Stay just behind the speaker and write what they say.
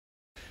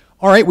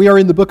All right, we are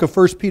in the book of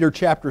 1 Peter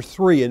chapter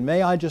 3, and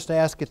may I just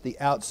ask at the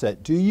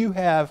outset, do you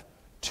have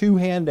two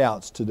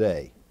handouts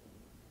today?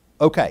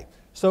 Okay,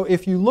 so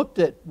if you looked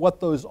at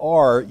what those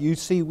are, you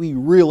see we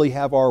really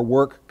have our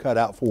work cut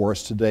out for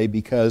us today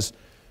because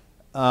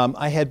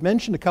I had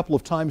mentioned a couple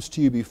of times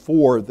to you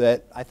before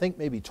that I think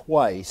maybe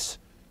twice,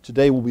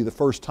 today will be the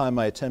first time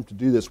I attempt to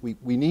do this, we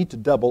need to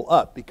double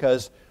up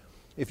because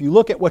if you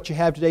look at what you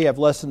have today, you have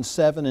lessons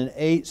 7 and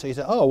 8, so you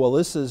say, oh, well,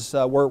 this is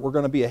where we're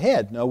going to be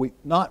ahead. No,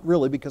 not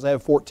really, because I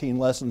have 14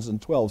 lessons and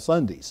 12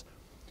 Sundays.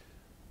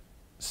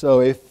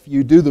 So if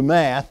you do the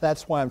math,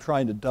 that's why I'm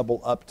trying to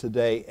double up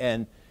today.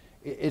 And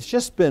it's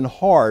just been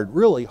hard,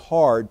 really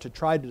hard, to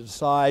try to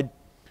decide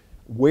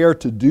where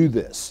to do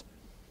this.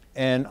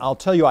 And I'll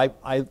tell you,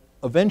 I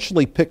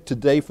eventually picked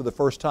today for the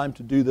first time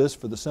to do this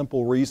for the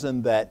simple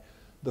reason that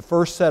the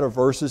first set of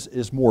verses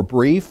is more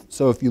brief.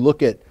 So if you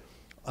look at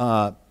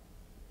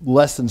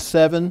Lesson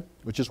 7,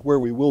 which is where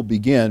we will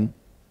begin,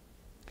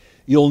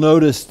 you'll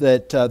notice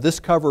that this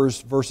covers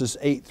verses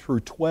 8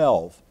 through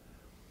 12.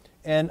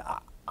 And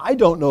I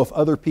don't know if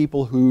other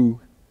people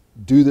who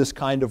do this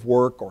kind of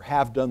work or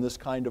have done this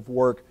kind of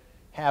work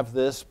have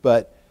this,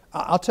 but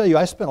I'll tell you,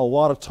 I spent a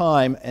lot of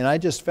time, and I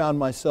just found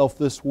myself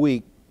this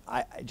week,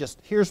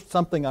 here's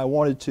something I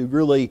wanted to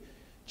really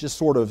just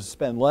sort of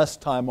spend less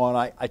time on.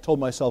 I told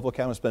myself,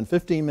 okay, I'm going to spend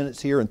 15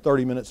 minutes here and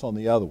 30 minutes on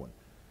the other one.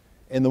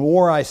 And the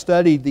more I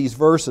studied these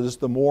verses,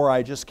 the more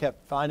I just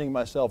kept finding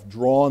myself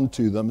drawn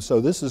to them. So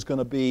this is going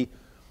to be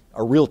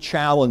a real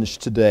challenge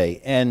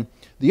today. And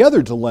the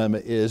other dilemma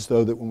is,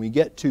 though, that when we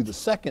get to the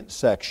second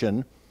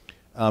section,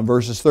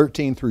 verses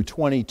 13 through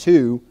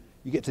 22,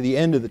 you get to the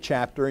end of the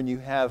chapter and you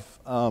have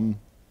a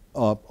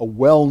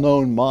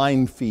well-known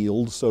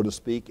minefield, so to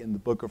speak, in the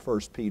book of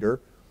 1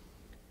 Peter.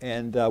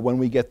 And when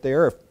we get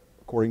there,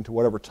 according to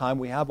whatever time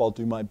we have, I'll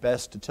do my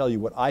best to tell you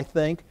what I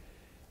think.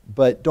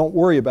 But don't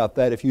worry about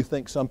that if you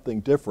think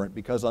something different,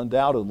 because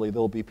undoubtedly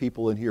there'll be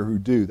people in here who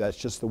do. That's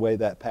just the way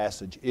that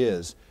passage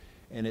is.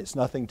 And it's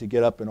nothing to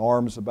get up in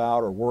arms about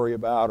or worry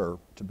about or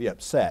to be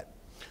upset.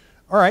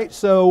 All right,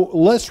 so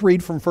let's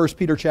read from 1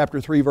 Peter chapter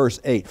 3,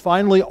 verse 8.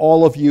 Finally,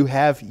 all of you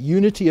have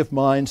unity of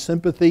mind,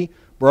 sympathy,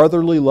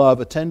 brotherly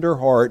love, a tender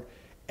heart,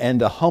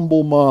 and a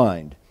humble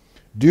mind.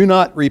 Do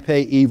not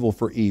repay evil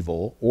for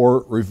evil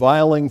or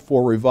reviling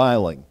for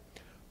reviling,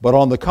 but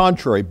on the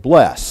contrary,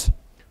 bless.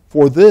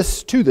 For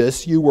to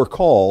this you were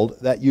called,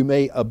 that you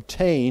may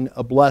obtain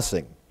a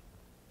blessing.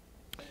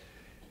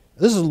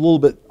 This is a little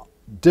bit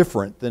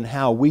different than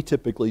how we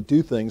typically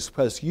do things,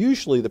 because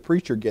usually the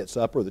preacher gets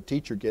up or the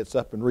teacher gets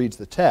up and reads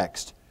the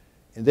text,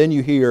 and then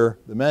you hear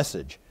the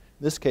message.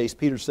 In this case,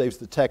 Peter saves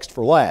the text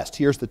for last.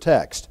 Here's the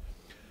text.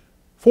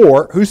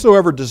 For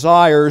whosoever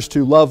desires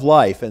to love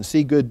life and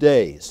see good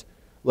days,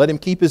 let him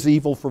keep his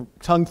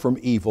tongue from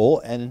evil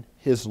and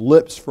his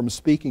lips from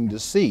speaking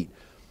deceit.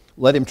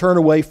 Let him turn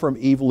away from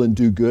evil and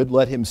do good.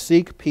 Let him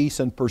seek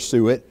peace and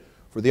pursue it.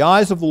 For the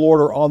eyes of the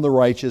Lord are on the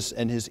righteous,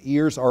 and his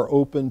ears are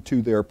open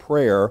to their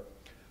prayer.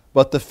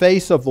 But the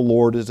face of the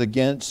Lord is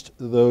against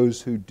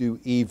those who do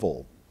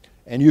evil.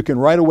 And you can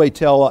right away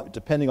tell,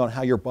 depending on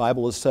how your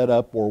Bible is set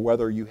up or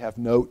whether you have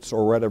notes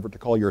or whatever to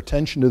call your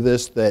attention to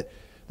this, that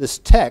this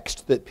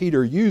text that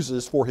Peter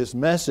uses for his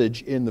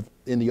message in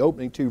the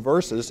opening two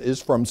verses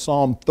is from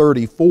Psalm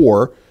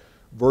 34,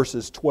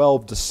 verses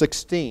 12 to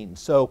 16.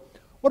 So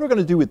what are we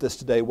going to do with this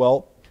today?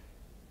 Well,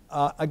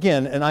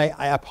 again, and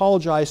I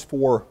apologize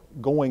for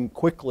going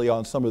quickly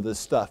on some of this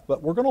stuff,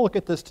 but we're going to look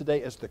at this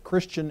today as the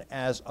Christian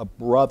as a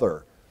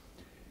brother.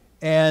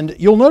 And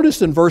you'll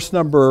notice in verse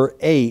number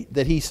 8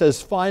 that he says,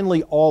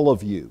 finally, all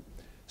of you.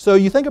 So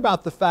you think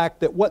about the fact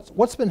that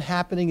what's been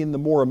happening in the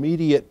more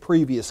immediate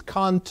previous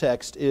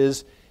context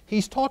is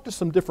he's talked to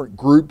some different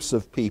groups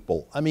of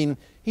people. I mean,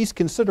 he's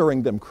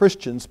considering them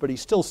Christians, but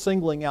he's still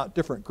singling out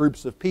different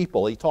groups of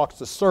people. He talks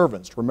to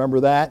servants, remember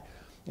that?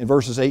 In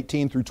verses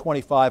 18 through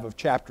 25 of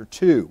chapter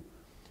 2.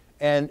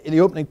 And in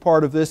the opening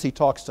part of this, he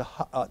talks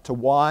to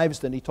wives,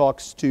 then he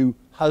talks to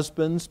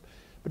husbands.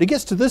 But he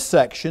gets to this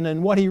section,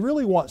 and what he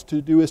really wants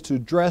to do is to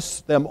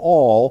address them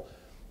all.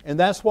 And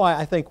that's why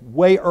I think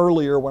way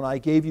earlier when I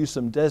gave you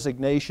some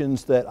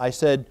designations that I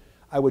said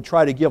I would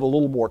try to give a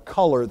little more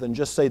color than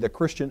just say the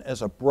Christian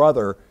as a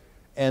brother.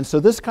 And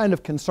so this kind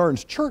of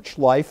concerns church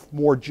life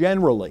more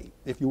generally,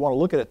 if you want to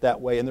look at it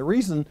that way. And the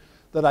reason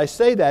that I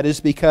say that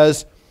is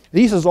because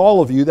he says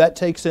all of you, that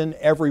takes in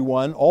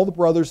everyone, all the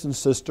brothers and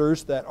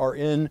sisters that are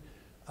in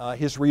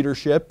his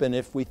readership, and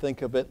if we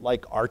think of it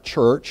like our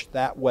church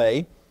that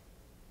way,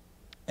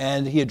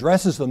 and he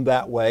addresses them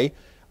that way.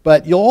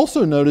 But you'll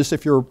also notice,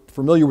 if you're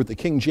familiar with the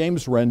King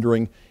James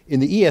rendering, in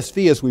the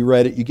ESV as we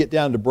read it, you get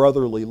down to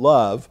brotherly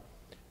love,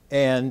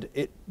 and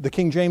the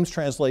King James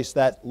translates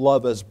that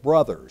love as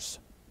brothers.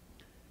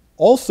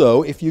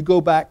 Also, if you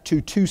go back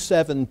to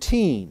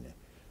 2:17,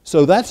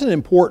 so that's an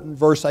important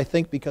verse, I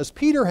think, because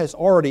Peter has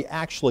already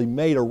actually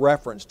made a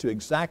reference to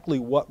exactly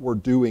what we're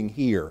doing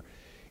here.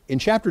 In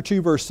chapter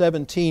 2, verse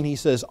 17, he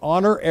says,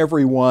 honor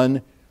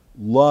everyone,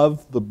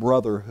 love the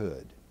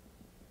brotherhood.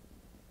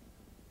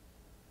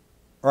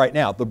 All right,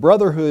 now, the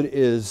brotherhood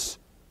is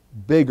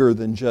bigger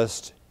than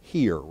just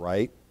here,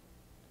 right?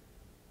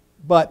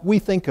 But we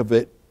think of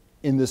it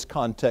in this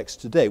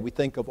context today. We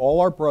think of all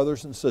our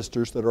brothers and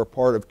sisters that are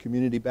part of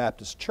Community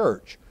Baptist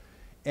Church.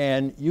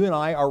 And you and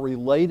I are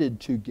related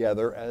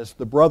together as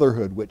the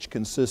brotherhood, which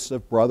consists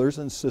of brothers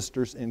and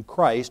sisters in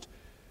Christ,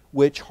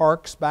 which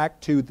harks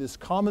back to this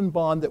common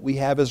bond that we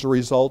have as a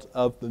result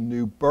of the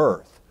new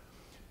birth.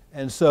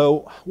 And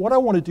so what I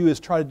want to do is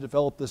try to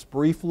develop this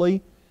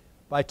briefly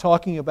by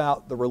talking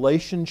about the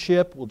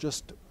relationship. We'll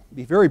just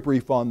be very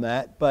brief on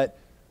that. But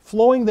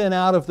flowing then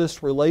out of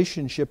this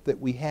relationship that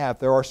we have,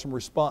 there are some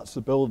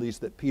responsibilities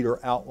that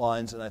Peter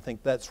outlines, and I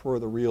think that's where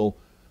the real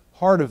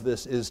heart of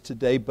this is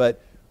today.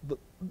 But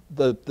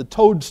the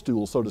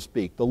toadstool, so to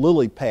speak, the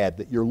lily pad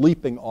that you're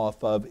leaping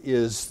off of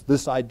is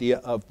this idea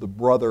of the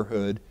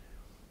brotherhood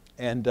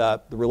and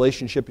the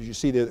relationship, as you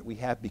see there, that we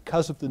have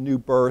because of the new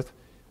birth,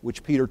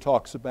 which Peter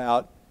talks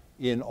about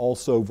in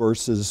also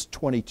verses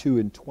 22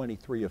 and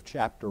 23 of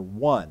chapter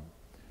 1.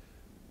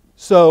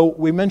 So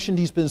we mentioned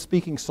he's been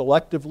speaking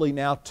selectively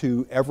now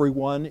to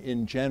everyone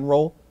in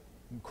general.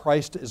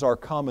 Christ is our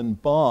common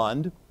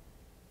bond.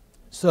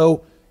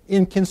 So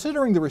in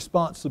considering the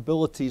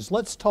responsibilities,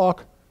 let's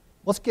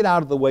get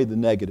out of the way the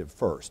negative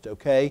first,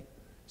 okay?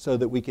 So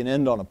that we can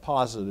end on a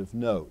positive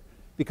note.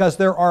 Because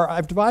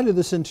I've divided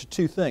this into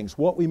two things,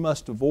 what we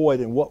must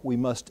avoid and what we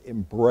must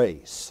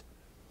embrace.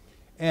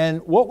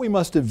 And what we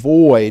must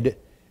avoid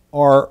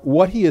are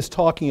what he is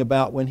talking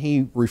about when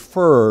he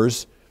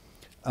refers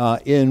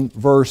in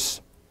verse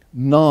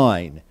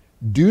 9.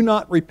 Do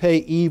not repay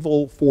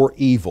evil for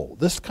evil.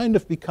 This kind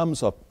of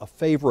becomes a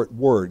favorite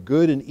word,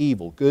 good and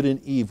evil, good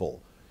and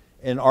evil.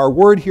 And our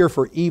word here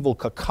for evil,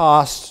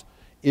 kakos,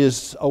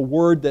 is a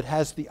word that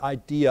has the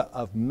idea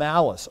of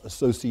malice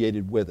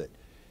associated with it.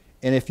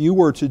 And if you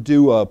were to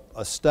do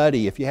a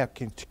study, if you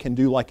can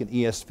do like an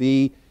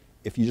ESV,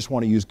 if you just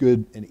want to use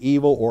good and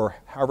evil, or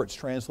however it's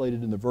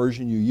translated in the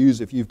version you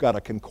use, if you've got a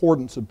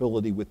concordance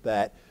ability with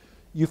that,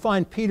 you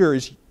find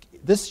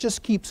this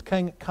just keeps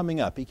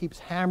coming up. He keeps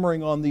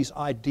hammering on these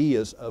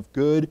ideas of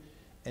good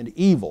and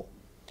evil.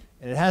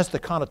 And it has the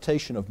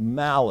connotation of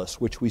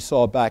malice, which we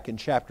saw back in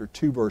chapter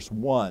 2, verse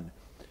 1.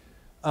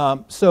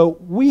 So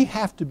we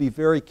have to be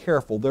very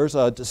careful. There's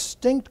a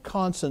distinct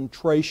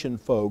concentration,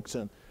 folks,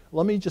 and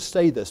let me just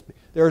say this.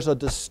 There's a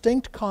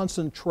distinct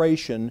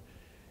concentration.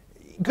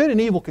 Good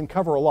and evil can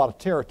cover a lot of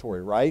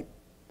territory, right?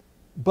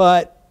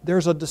 But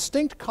there's a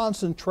distinct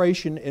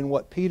concentration in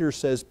what Peter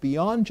says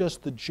beyond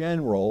just the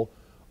general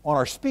on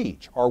our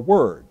speech, our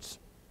words.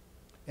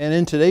 And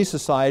in today's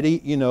society,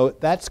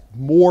 that's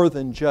more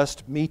than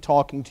just me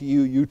talking to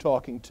you, you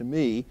talking to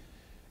me.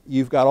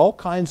 You've got all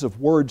kinds of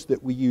words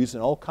that we use in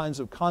all kinds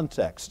of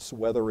contexts,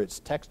 whether it's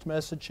text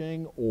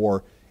messaging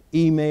or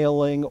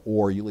emailing,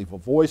 or you leave a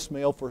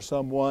voicemail for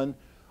someone,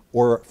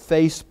 or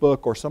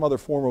Facebook or some other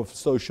form of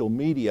social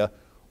media.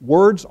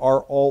 Words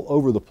are all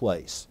over the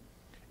place.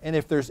 And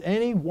if there's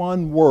any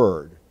one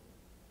word,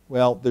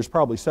 well, there's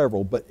probably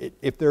several, but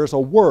if there's a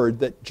word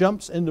that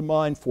jumps into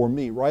mind for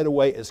me right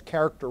away as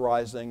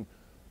characterizing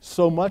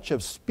so much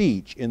of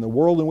speech in the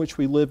world in which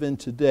we live in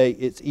today,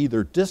 it's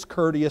either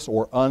discourteous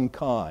or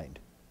unkind.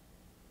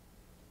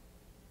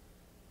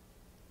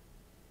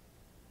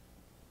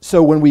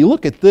 So when we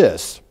look at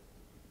this,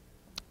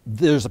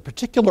 there's a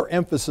particular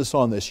emphasis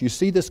on this. You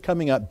see this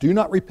coming up. Do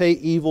not repay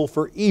evil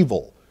for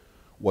evil.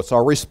 What's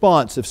our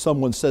response if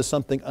someone says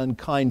something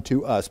unkind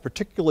to us,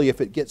 particularly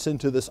if it gets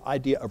into this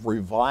idea of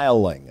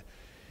reviling?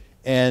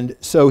 And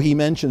so he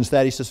mentions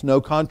that. He says,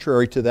 no,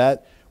 contrary to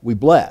that, we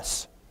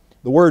bless.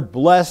 The word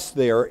bless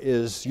there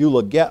is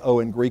eulogeo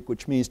in Greek,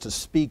 which means to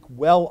speak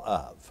well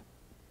of.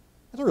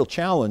 That's a real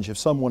challenge if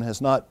someone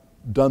has not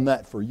done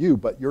that for you,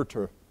 but you're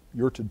to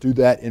do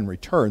that in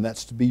return.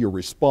 That's to be your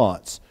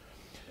response.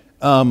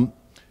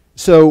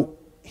 So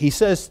he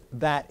says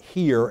that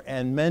here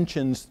and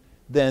mentions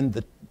then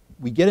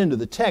we get into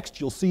the text,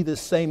 you'll see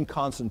this same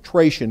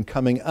concentration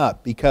coming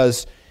up,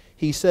 because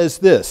he says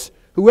this,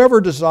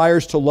 whoever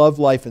desires to love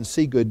life and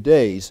see good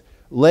days,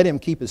 let him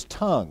keep his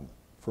tongue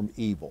from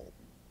evil.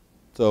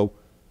 So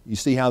you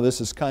see how this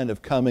is kind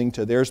of coming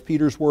to, there's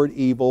Peter's word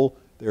evil,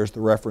 there's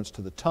the reference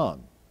to the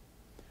tongue.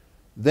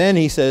 Then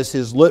he says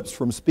his lips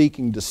from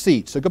speaking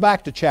deceit. So go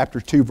back to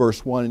chapter 2,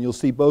 verse 1, and you'll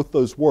see both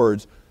those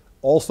words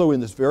also in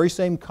this very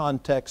same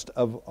context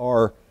of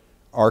our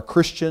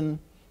Christian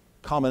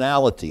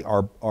commonality,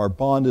 our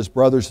bond as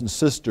brothers and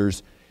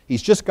sisters.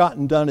 He's just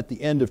gotten done at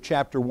the end of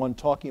chapter 1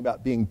 talking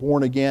about being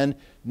born again.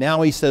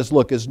 Now he says,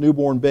 look, as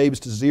newborn babes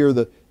desire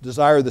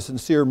the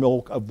sincere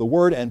milk of the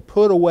word and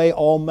put away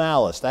all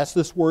malice. That's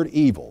this word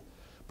evil.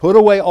 Put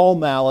away all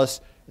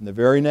malice, and the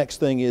very next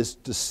thing is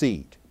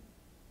deceit.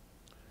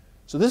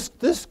 So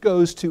this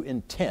goes to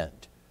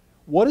intent.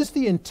 What is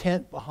the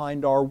intent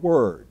behind our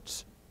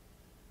words?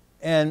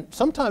 And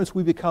sometimes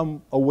we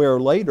become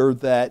aware later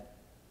that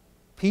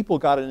people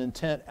got an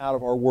intent out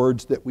of our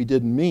words that we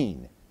didn't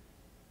mean.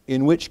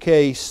 In which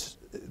case,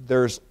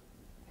 there's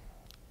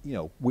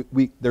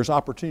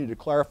opportunity to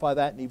clarify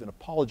that and even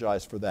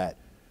apologize for that.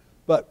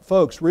 But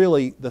folks,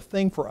 really, the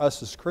thing for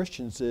us as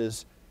Christians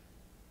is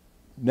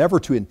never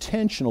to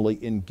intentionally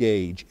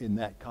engage in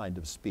that kind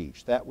of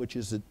speech, that which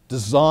is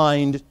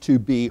designed to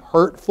be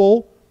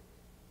hurtful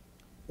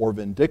or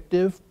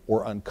vindictive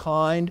or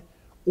unkind,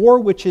 or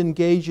which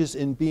engages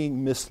in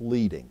being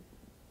misleading.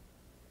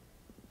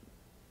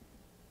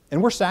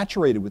 And we're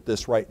saturated with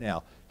this right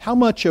now. How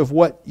much of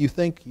what you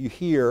think you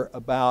hear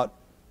about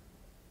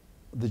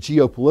the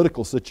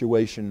geopolitical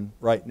situation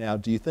right now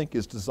do you think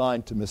is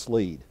designed to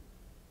mislead?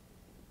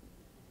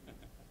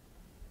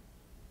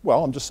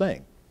 Well, I'm just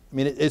saying. I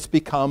mean, it's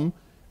become,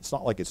 it's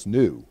not like it's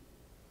new.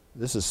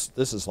 This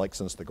is like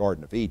since the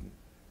Garden of Eden.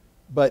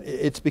 But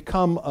it's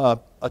become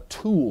a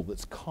tool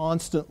that's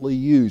constantly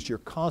used. You're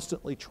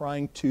constantly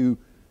trying to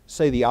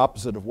say the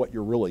opposite of what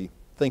you're really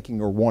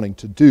thinking or wanting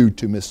to do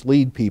to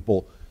mislead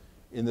people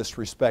in this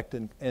respect.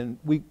 And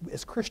we,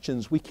 as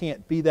Christians, we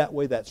can't be that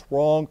way. That's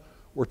wrong.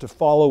 We're to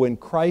follow in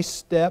Christ's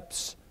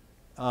steps,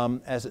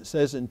 as it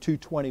says in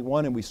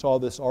 2:21, and we saw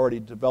this already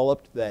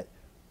developed, that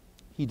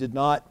he did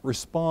not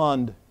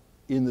respond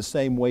in the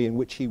same way in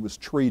which he was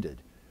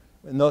treated.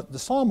 And the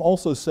psalm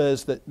also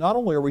says that not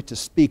only are we to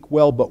speak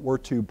well, but we're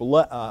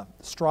to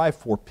strive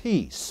for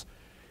peace.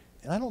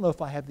 And I don't know if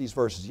I have these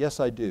verses. Yes,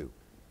 I do.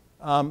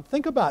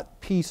 Think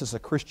about peace as a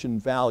Christian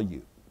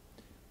value.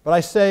 But I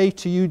say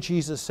to you,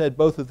 Jesus said,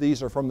 both of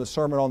these are from the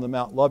Sermon on the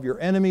Mount. Love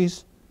your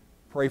enemies.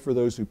 Pray for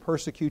those who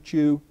persecute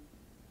you.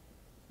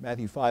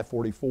 Matthew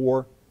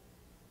 5:44.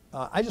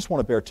 I just want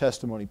to bear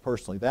testimony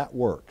personally. That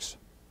works.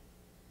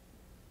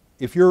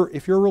 If you're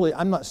really,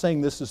 I'm not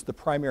saying this is the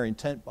primary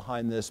intent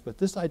behind this, but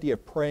this idea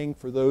of praying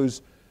for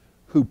those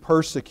who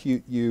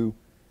persecute you,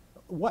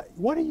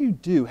 what do you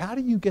do? How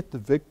do you get the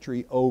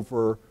victory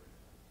over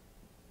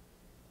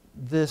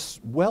this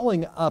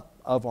welling up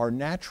of our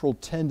natural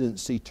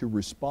tendency to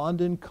respond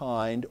in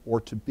kind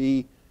or to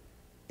be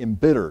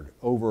embittered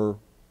over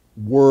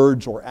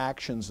words or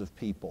actions of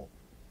people?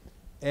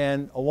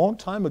 And a long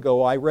time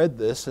ago I read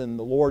this, and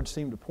the Lord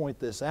seemed to point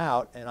this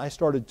out, and I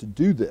started to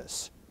do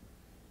this.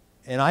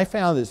 And I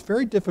found that it's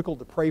very difficult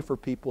to pray for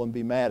people and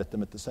be mad at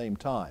them at the same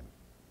time.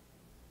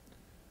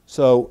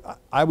 So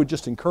I would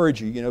just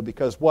encourage you,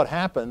 because what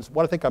happens,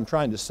 what I think I'm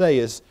trying to say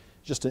is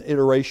just an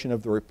iteration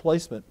of the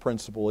replacement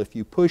principle. If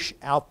you push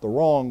out the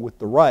wrong with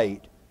the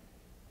right,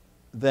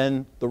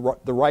 then the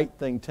right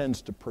thing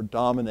tends to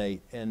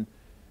predominate. And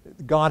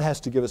God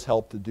has to give us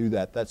help to do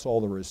that. That's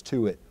all there is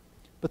to it.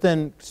 But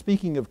then,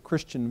 speaking of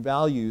Christian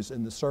values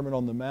in the Sermon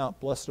on the Mount,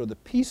 blessed are the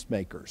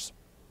peacemakers.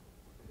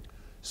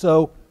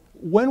 So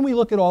when we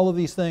look at all of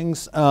these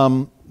things,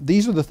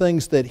 these are the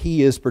things that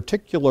he is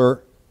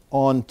particular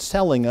on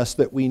telling us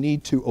that we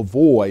need to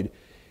avoid.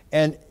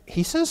 And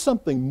he says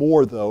something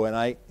more, though,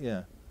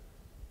 and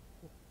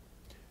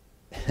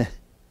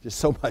just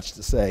so much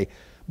to say.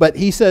 But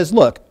he says,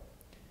 look,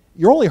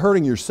 you're only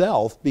hurting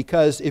yourself,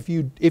 because if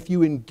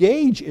you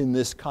engage in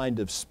this kind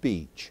of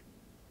speech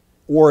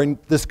or in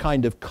this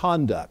kind of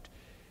conduct,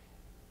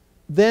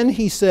 then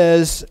he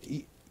says,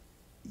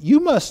 you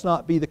must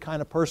not be the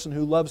kind of person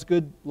who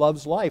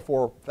loves life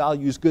or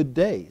values good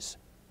days.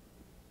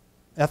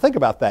 Now think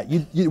about that.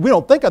 We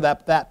don't think of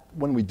that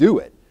when we do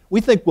it.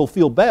 We think we'll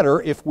feel better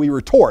if we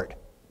retort.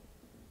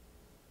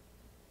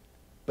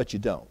 But you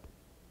don't.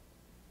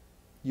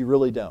 You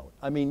really don't.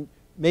 I mean,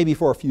 maybe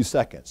for a few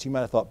seconds. You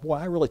might have thought, boy,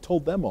 I really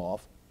told them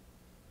off.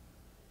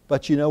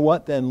 But you know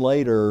what? Then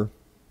later,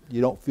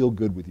 you don't feel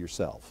good with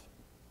yourself.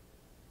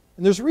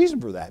 And there's a reason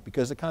for that,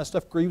 because the kind of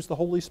stuff grieves the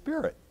Holy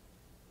Spirit.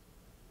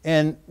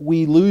 And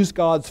we lose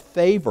God's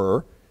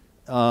favor.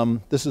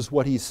 This is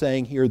what he's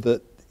saying here,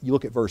 that you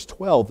look at verse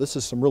 12. This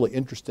is some really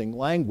interesting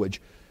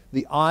language.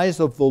 The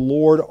eyes of the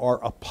Lord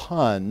are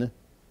upon.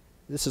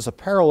 This is a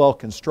parallel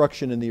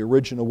construction in the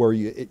original where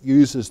it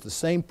uses the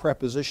same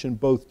preposition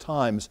both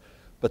times,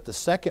 but the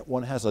second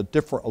one has a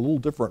little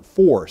different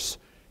force.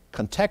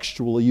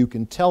 Contextually, you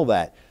can tell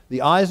that.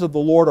 The eyes of the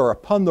Lord are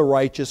upon the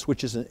righteous,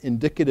 which is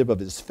indicative of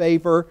his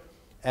favor.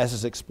 As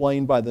is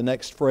explained by the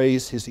next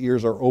phrase, his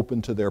ears are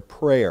open to their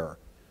prayer.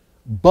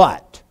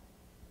 But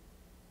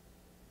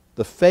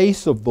the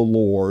face of the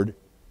Lord,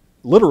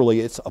 literally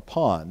it's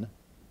upon,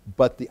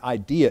 but the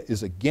idea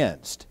is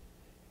against.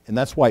 And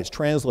that's why it's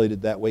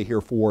translated that way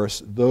here for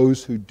us,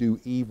 those who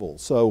do evil.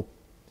 So,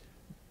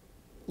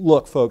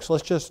 look, folks,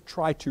 let's just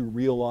try to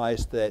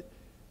realize that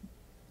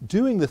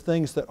doing the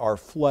things that our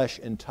flesh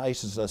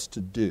entices us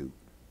to do,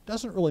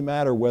 doesn't really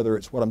matter whether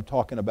it's what I'm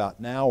talking about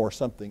now or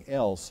something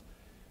else,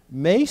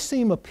 may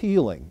seem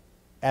appealing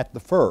at the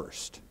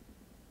first,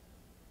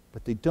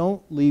 but they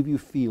don't leave you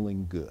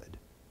feeling good.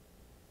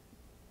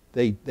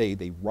 They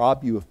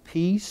rob you of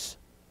peace,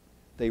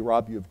 they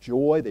rob you of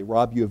joy, they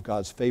rob you of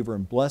God's favor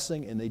and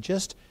blessing, and they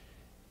just,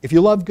 if you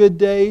love good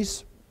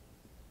days,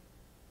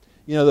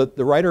 the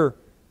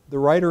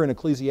writer in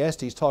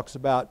Ecclesiastes talks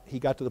about, he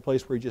got to the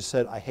place where he just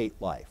said, I hate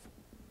life.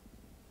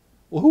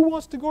 Well, who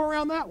wants to go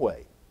around that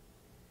way?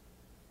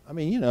 I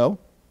mean,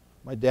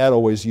 my dad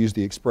always used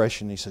the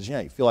expression, he says,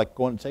 you feel like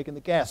going and taking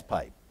the gas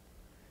pipe.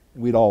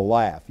 And we'd all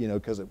laugh,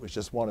 because it was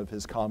just one of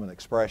his common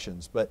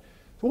expressions. But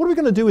So what are we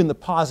going to do in the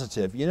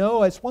positive? You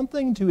know, it's one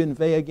thing to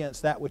inveigh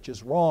against that which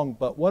is wrong,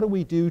 but what do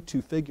we do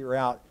to figure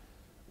out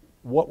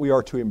what we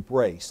are to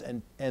embrace?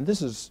 And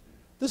this is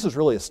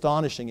really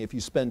astonishing if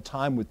you spend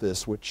time with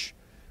this, which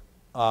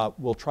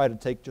we'll try to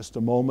take just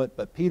a moment.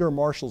 But Peter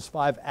Marshall's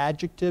 5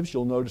 adjectives,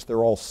 you'll notice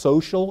they're all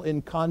social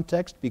in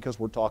context because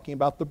we're talking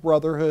about the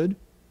brotherhood.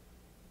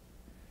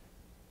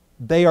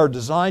 They are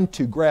designed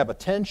to grab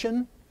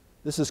attention.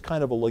 This is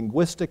kind of a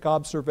linguistic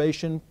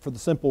observation for the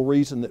simple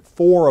reason that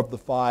 4 of the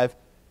 5,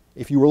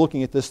 if you were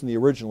looking at this in the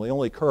original, they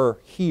only occur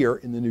here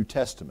in the New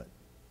Testament.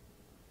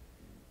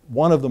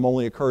 One of them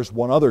only occurs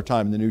one other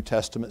time in the New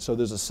Testament, so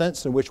there's a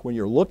sense in which when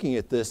you're looking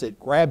at this, it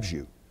grabs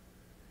you.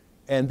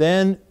 And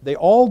then they're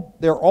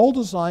all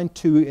designed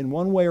to, in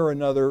one way or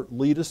another,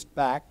 lead us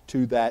back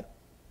to that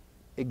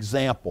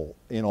example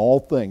in all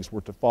things.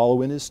 We're to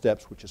follow in His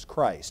steps, which is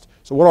Christ.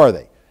 So what are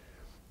they?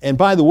 And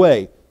by the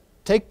way,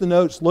 take the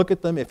notes, look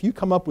at them. If you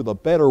come up with a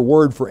better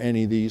word for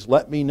any of these,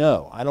 let me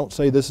know. I don't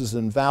say this is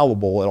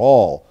infallible at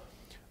all.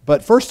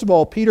 But first of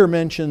all, Peter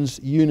mentions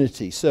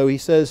unity. So he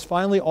says,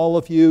 finally, all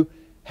of you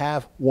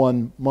have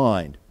one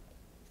mind.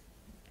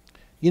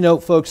 You know,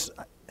 folks,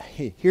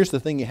 here's the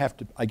thing you have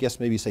to, I guess,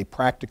 maybe say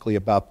practically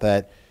about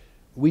that.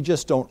 We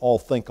just don't all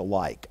think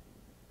alike.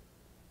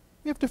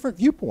 We have different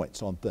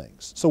viewpoints on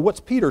things. So what's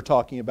Peter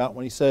talking about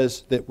when he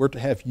says that we're to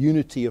have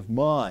unity of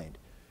mind?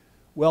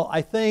 Well,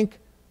 I think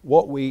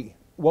what we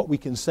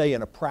can say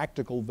in a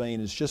practical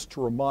vein is just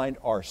to remind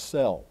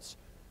ourselves.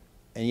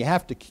 And you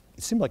have to,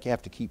 it seems like you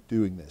have to keep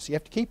doing this. You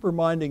have to keep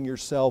reminding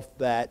yourself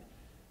that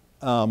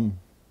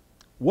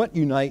what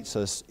unites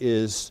us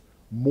is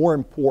more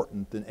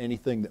important than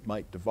anything that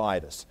might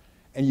divide us.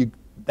 And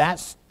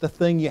that's the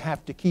thing you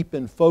have to keep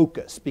in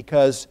focus,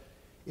 because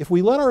if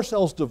we let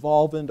ourselves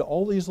devolve into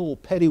all these little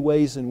petty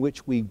ways in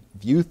which we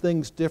view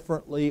things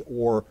differently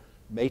or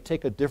may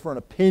take a different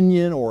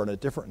opinion or a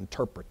different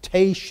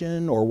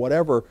interpretation or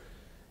whatever,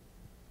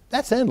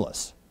 that's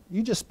endless.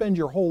 You just spend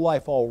your whole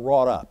life all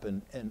wrought up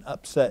and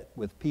upset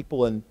with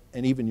people and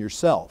even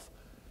yourself.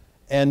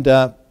 And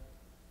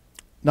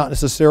not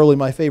necessarily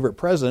my favorite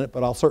president,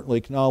 but I'll certainly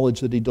acknowledge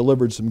that he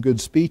delivered some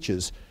good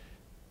speeches.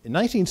 In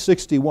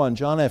 1961,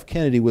 John F.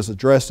 Kennedy was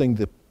addressing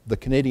the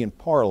Canadian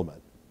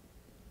Parliament.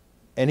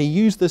 And he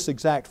used this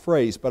exact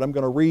phrase, but I'm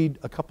going to read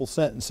a couple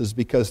sentences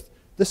because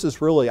this is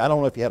really, I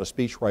don't know if you had a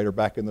speechwriter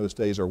back in those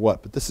days or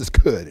what, but this is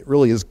good. It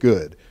really is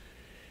good.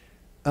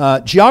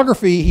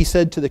 Geography, he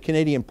said to the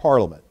Canadian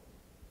Parliament,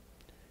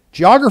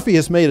 geography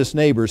has made us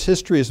neighbors,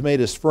 history has made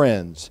us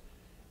friends,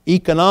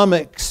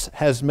 economics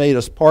has made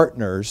us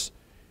partners,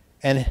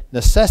 and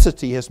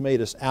necessity has made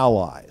us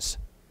allies.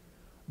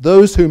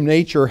 Those whom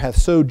nature hath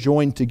so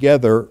joined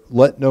together,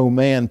 let no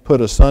man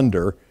put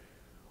asunder.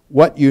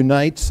 What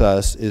unites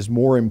us is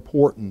more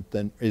important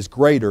than, is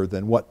greater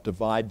than what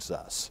divides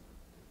us.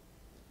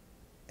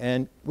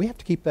 And we have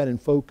to keep that in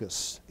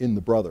focus in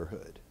the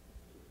brotherhood.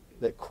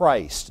 That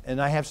Christ,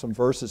 and I have some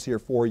verses here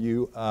for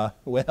you.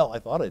 Well, I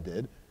thought I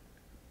did.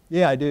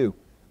 Yeah, I do.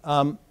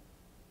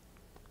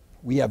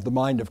 We have the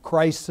mind of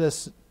Christ,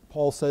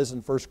 Paul says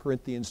in 1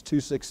 Corinthians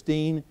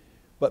 2:16.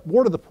 But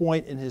more to the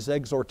point in his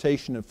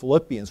exhortation in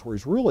Philippians, where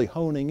he's really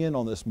honing in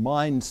on this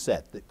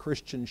mindset that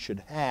Christians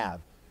should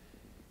have.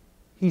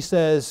 He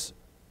says,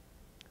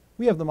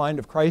 we have the mind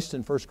of Christ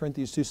in 1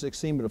 Corinthians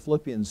 2:16, but in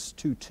Philippians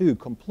 2:2,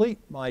 complete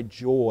my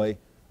joy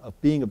of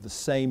being of the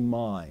same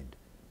mind.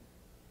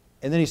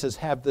 And then he says,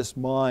 have this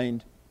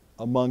mind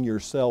among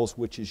yourselves,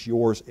 which is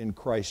yours in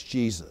Christ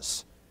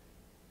Jesus.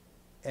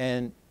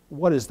 And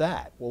what is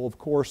that? Well, of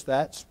course,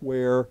 that's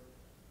where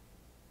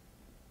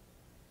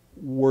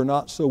we're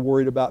not so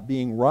worried about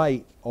being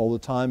right all the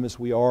time as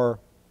we are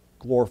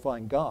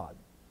glorifying God.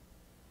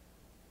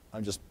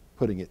 I'm just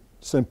putting it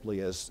simply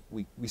as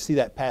we see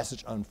that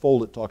passage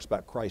unfold. It talks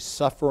about Christ's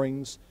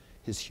sufferings,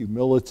 His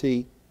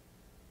humility,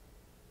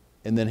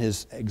 and then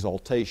His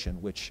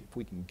exaltation, which if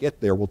we can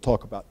get there, we'll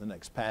talk about in the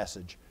next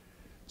passage.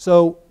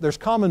 So there's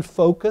common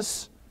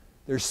focus,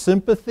 there's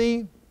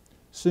sympathy.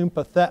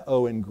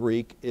 Sympatheo in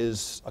Greek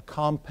is a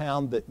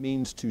compound that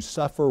means to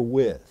suffer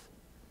with.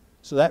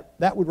 So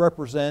that would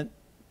represent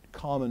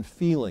common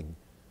feeling.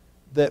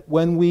 That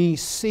when we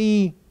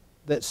see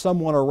that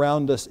someone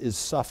around us is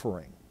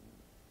suffering,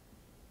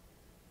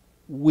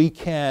 we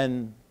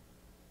can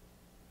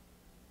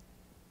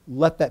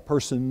let that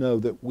person know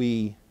that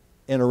we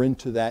enter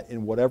into that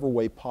in whatever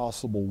way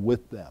possible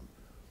with them.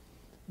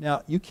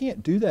 Now, you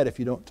can't do that if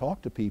you don't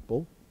talk to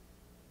people.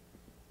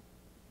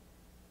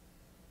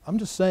 I'm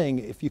just saying,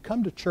 if you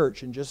come to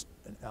church and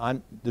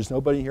there's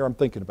nobody here I'm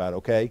thinking about,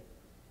 okay?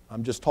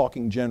 I'm just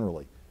talking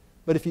generally.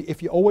 But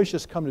if you always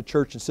just come to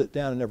church and sit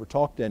down and never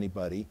talk to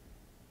anybody,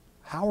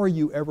 how are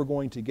you ever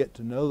going to get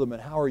to know them,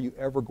 and how are you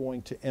ever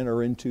going to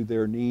enter into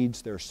their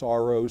needs, their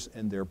sorrows,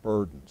 and their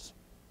burdens?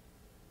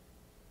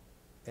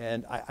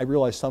 And I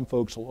realize some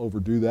folks will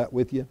overdo that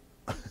with you.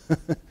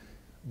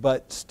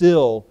 But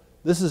still,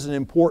 this is an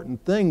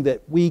important thing,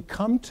 that we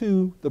come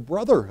to the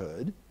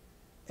brotherhood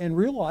and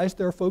realize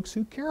there are folks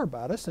who care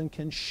about us and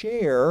can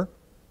share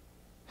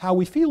how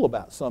we feel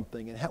about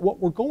something and what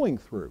we're going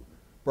through.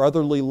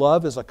 Brotherly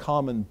love is a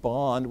common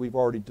bond. We've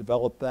already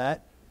developed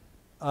that.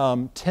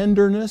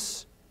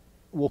 Tenderness,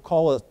 we'll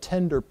call it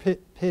tender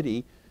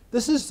pity.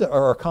 This is,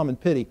 or a common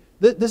pity.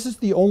 This is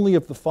the only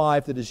of the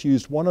 5 that is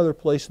used one other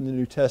place in the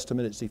New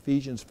Testament. It's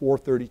Ephesians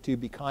 4:32.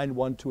 Be kind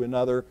one to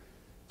another.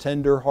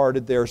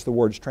 Tender-hearted, there's the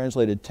words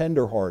translated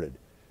tender-hearted.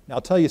 Now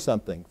I'll tell you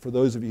something. For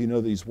those of you who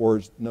know these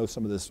words, know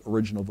some of this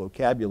original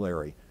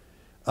vocabulary.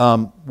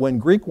 When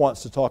Greek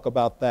wants to talk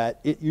about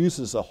that, it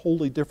uses a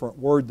wholly different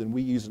word than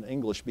we use in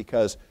English,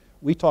 because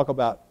we talk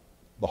about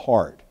the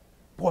heart.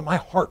 Boy, my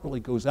heart really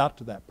goes out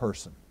to that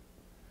person.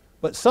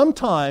 But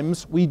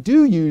sometimes we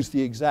do use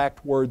the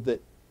exact word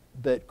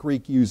that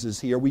Greek uses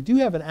here. We do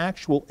have an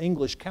actual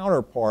English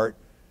counterpart,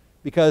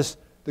 because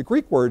the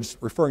Greek word's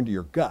referring to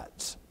your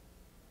guts,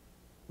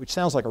 which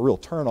sounds like a real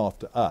turnoff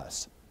to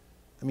us.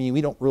 I mean,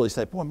 we don't really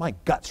say, boy, my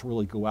guts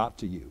really go out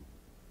to you.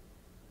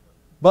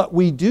 But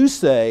we do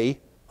say,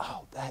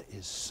 oh, that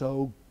is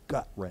so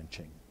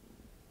gut-wrenching.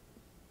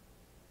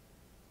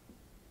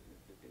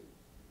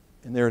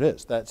 And there it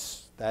is.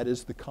 That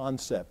is the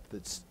concept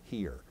that's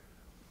here.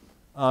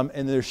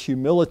 And there's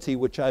humility,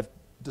 which I've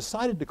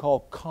decided to call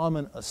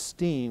common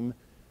esteem,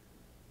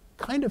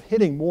 kind of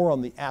hitting more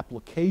on the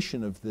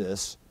application of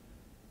this,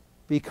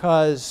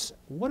 because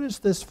what does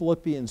this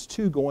Philippians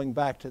 2, going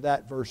back to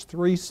that verse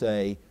 3,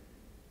 say?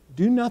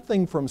 Do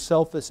nothing from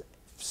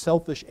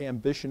selfish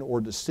ambition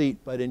or deceit,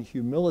 but in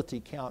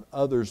humility count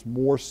others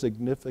more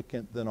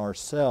significant than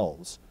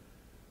ourselves.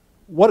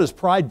 What does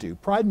pride do?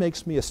 Pride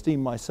makes me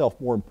esteem myself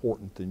more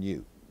important than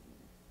you.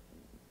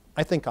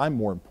 I think I'm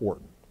more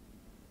important,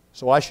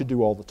 so I should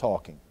do all the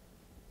talking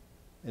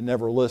and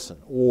never listen,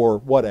 or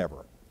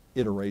whatever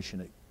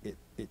iteration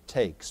it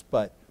takes.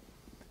 But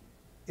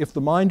if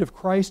the mind of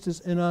Christ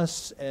is in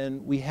us,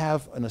 and we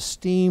have an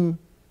esteem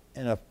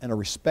and a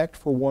respect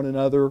for one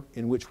another,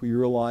 in which we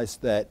realize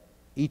that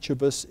each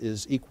of us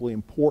is equally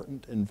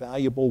important and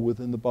valuable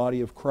within the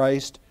body of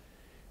Christ,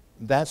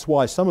 that's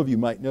why some of you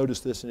might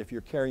notice this, and if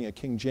you're carrying a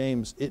King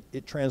James,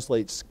 it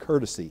translates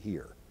courtesy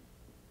here.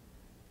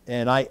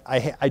 And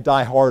I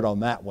die hard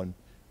on that one,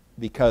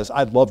 because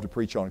I'd love to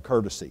preach on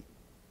courtesy,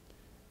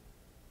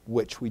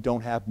 which we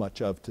don't have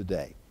much of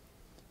today.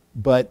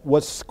 But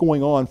what's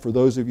going on, for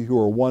those of you who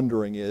are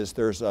wondering, is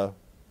there's a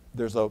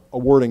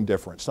wording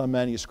difference. Some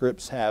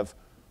manuscripts have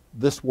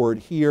this word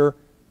here.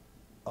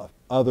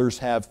 Others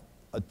have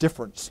a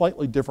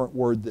slightly different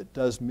word that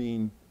does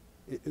mean,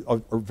 a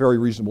very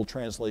reasonable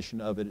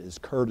translation of it is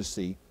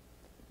courtesy.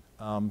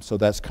 So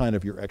that's kind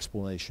of your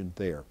explanation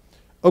there.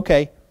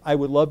 Okay, I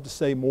would love to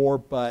say more,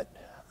 but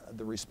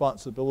the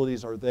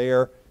responsibilities are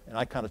there, and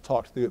I kind of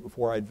talked through it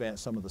before I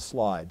advanced some of the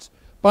slides.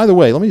 By the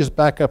way, let me just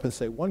back up and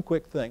say one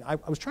quick thing. I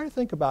was trying to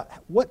think about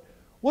what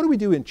do we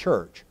do in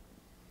church?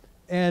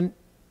 And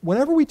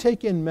whenever we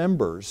take in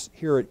members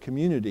here at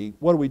Community,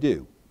 what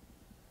do?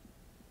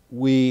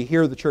 We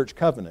hear the church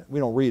covenant. We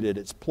don't read it,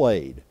 it's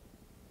played.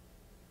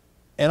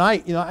 And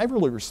I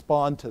really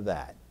respond to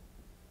that.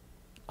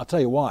 I'll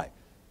tell you why.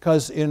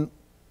 Because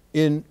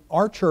in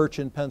our church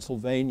in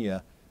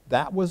Pennsylvania,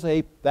 that was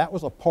a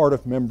part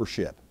of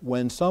membership.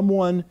 When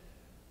someone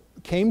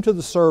came to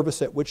the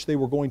service at which they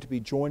were going to be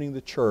joining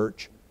the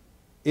church,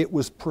 it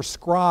was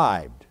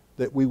prescribed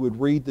that we would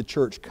read the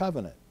church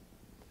covenant.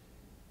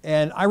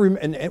 And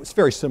and it was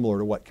very similar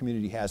to what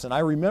Community has. And I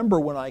remember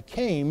when I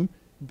came,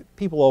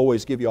 people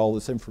always give you all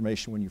this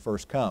information when you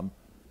first come,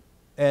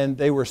 and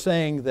they were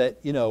saying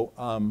that,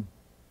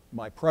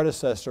 my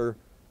predecessor,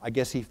 I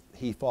guess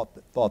he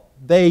thought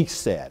they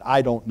said,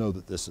 I don't know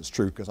that this is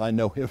true because I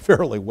know him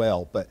fairly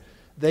well, but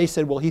they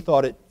said, well, he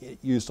thought it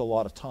used a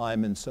lot of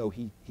time, and so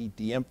he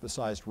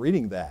de-emphasized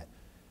reading that.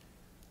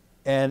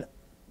 And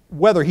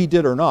whether he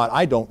did or not,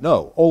 I don't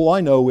know. All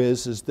I know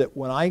is that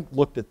when I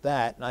looked at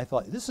that, and I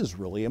thought, this is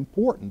really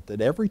important,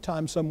 that every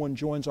time someone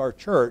joins our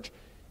church,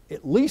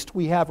 at least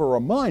we have a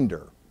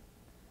reminder.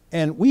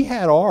 And we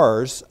had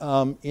ours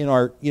in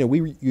our,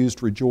 we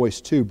used Rejoice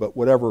too, but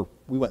whatever,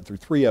 we went through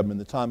 3 of them in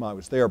the time I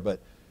was there,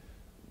 but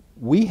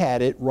we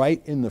had it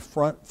right in the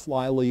front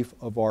flyleaf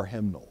of our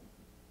hymnal,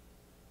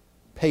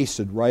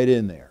 pasted right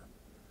in there.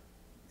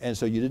 And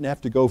so you didn't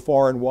have to go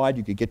far and wide.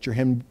 You could get your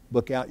hymn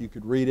book out, you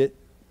could read it.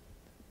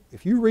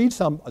 If you read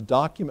a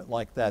document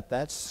like that,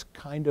 that's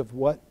kind of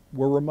what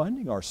we're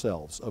reminding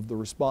ourselves of, the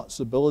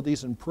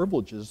responsibilities and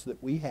privileges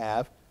that we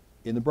have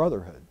in the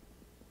brotherhood. And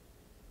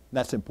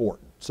that's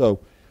important.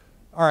 So,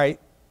 all right,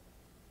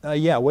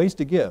 ways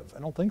to give. I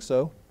don't think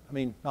so. I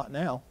mean, not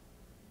now.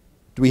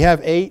 Do we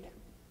have 8?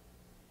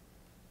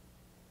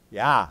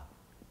 Yeah.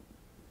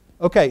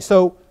 Okay,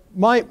 so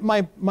my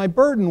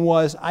burden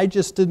was, I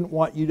just didn't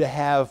want you to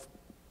have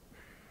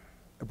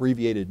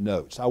abbreviated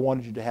notes. I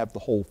wanted you to have the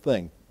whole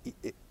thing.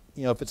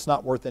 If it's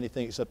not worth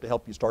anything except to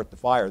help you start the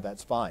fire,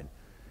 that's fine.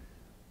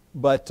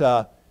 But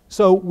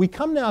so we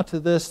come now to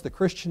this, the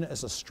Christian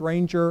as a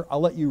stranger. I'll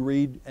let you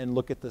read and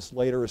look at this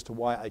later as to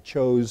why I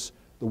chose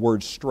the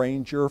word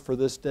stranger for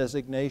this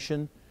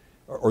designation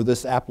or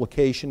this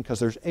application, because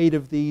there's 8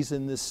 of these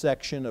in this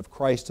section of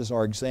Christ as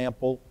our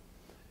example.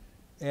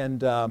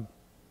 And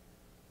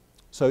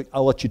so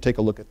I'll let you take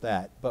a look at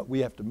that, but we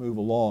have to move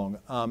along.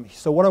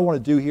 So what I want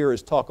to do here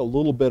is talk a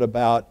little bit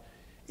about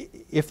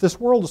if this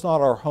world is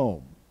not our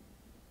home,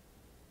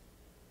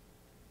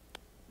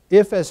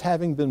 if as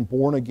having been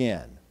born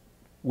again,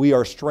 we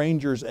are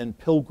strangers and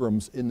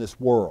pilgrims in this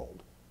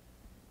world,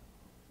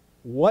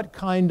 what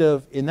kind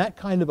of, in that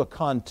kind of a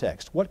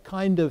context, what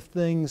kind of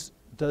things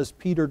does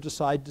Peter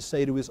decide to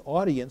say to his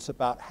audience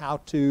about how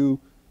to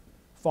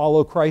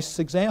follow Christ's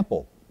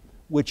example,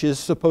 which is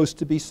supposed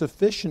to be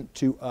sufficient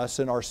to us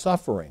in our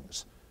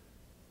sufferings?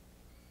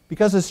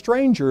 Because as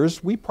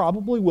strangers, we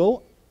probably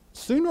will,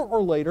 sooner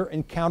or later,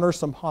 encounter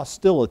some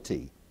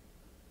hostility.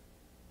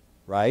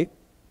 Right?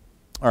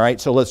 All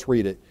right, so let's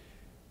read it.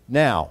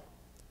 Now,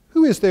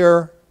 who is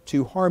there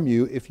to harm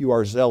you if you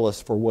are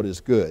zealous for what is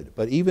good?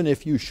 But even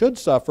if you should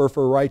suffer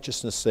for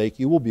righteousness' sake,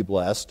 you will be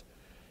blessed.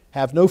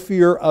 Have no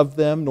fear of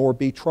them, nor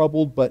be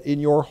troubled, but in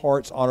your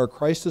hearts honor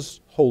Christ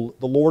as holy,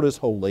 the Lord as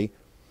holy,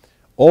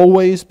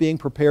 always being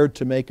prepared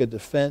to make a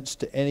defense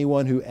to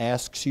anyone who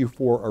asks you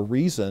for a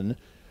reason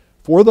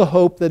for the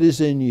hope that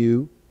is in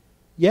you,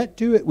 yet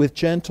do it with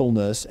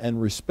gentleness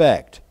and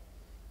respect,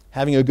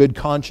 having a good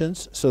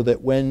conscience, so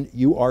that when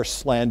you are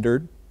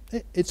slandered,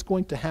 it's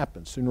going to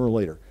happen sooner or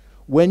later.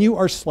 When you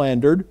are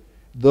slandered,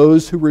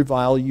 those who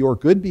revile your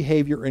good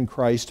behavior in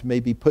Christ may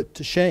be put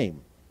to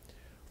shame.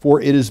 For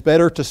it is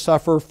better to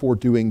suffer for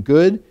doing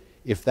good,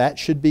 if that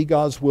should be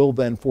God's will,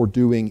 than for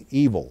doing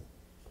evil.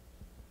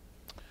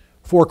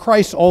 For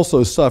Christ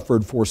also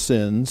suffered for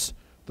sins,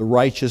 the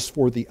righteous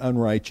for the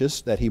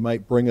unrighteous, that he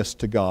might bring us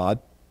to God,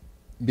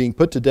 being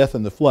put to death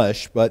in the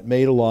flesh, but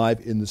made alive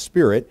in the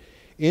Spirit,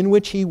 in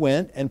which he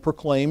went and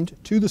proclaimed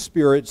to the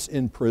spirits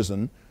in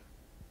prison,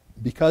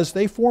 because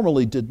they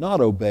formerly did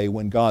not obey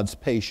when God's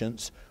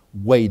patience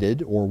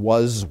waited or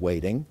was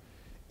waiting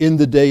in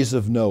the days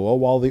of Noah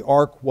while the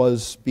ark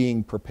was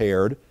being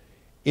prepared,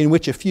 in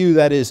which a few,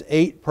 that is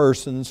 8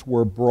 persons,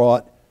 were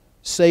brought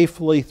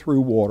safely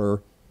through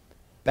water.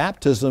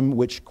 Baptism,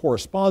 which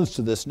corresponds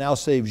to this, now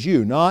saves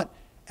you, not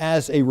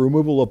as a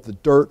removal of the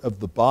dirt of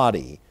the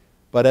body,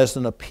 but as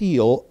an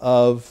appeal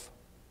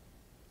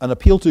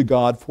to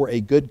God for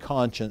a good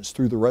conscience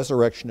through the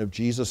resurrection of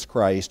Jesus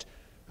Christ,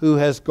 who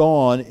has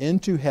gone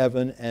into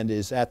heaven and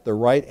is at the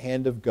right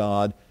hand of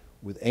God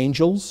with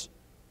angels,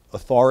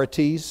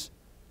 authorities,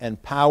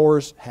 and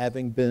powers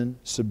having been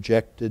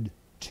subjected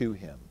to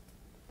him.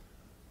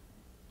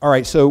 All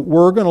right, so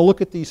we're going to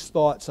look at these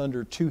thoughts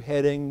under 2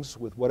 headings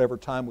with whatever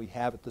time we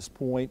have at this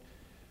point.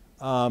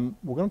 We're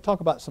going to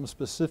talk about some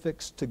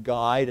specifics to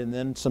guide and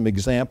then some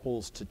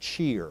examples to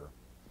cheer.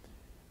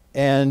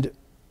 And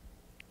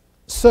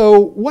so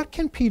what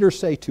can Peter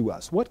say to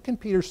us? What can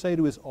Peter say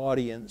to his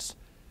audience?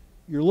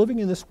 You're living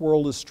in this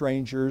world as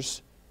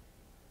strangers.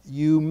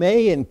 You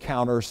may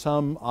encounter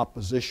some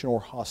opposition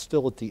or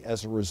hostility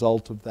as a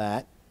result of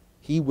that.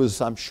 He was,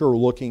 I'm sure,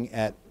 looking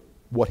at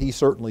what he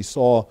certainly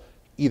saw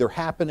either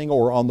happening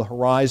or on the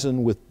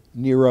horizon with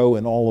Nero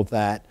and all of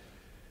that.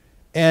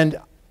 And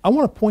I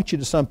want to point you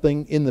to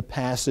something in the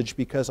passage,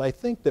 because I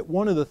think that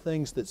one of the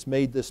things that's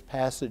made this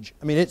passage,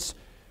 I mean, it's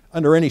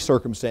under any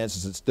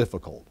circumstances it's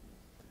difficult,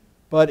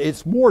 but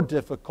it's more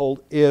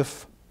difficult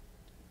if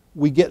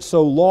we get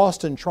so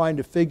lost in trying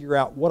to figure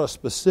out what a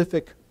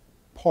specific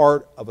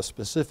part of a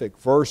specific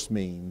verse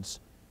means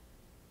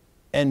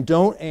and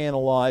don't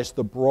analyze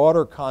the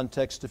broader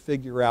context to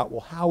figure out,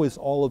 well, how is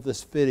all of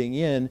this fitting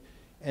in,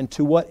 and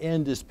to what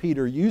end is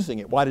Peter using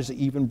it? Why does he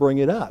even bring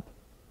it up?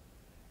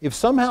 If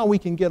somehow we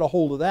can get a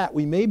hold of that,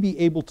 we may be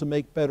able to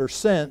make better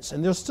sense,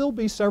 and there'll still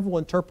be several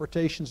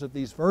interpretations of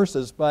these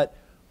verses, but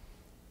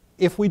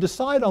if we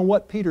decide on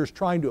what Peter's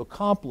trying to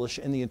accomplish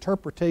and the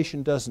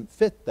interpretation doesn't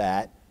fit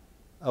that,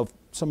 of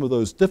some of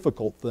those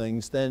difficult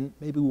things, then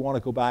maybe we want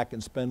to go back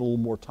and spend a little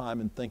more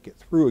time and think it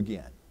through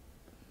again.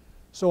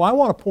 So I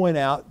want to point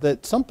out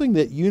that something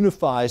that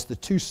unifies the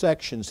 2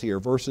 sections here,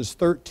 verses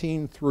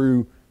 13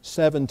 through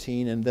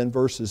 17 and then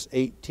verses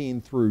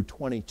 18 through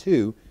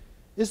 22,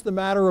 is the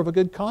matter of a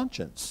good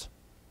conscience.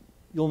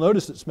 You'll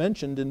notice it's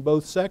mentioned in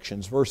both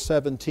sections. Verse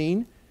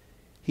 17,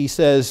 he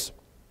says,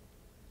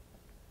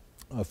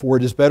 for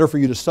it is better for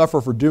you to suffer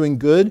for doing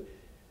good.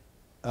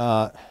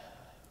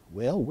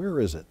 Well, where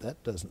is it?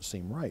 That doesn't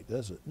seem right,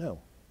 does it? No.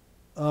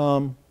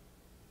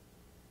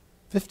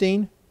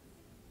 15?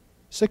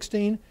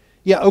 16?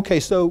 Yeah, okay,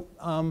 so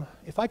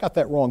if I got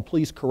that wrong,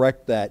 please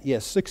correct that.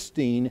 Yes,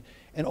 16.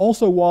 And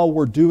also while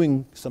we're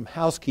doing some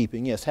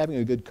housekeeping, yes, having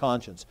a good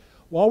conscience.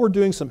 While we're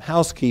doing some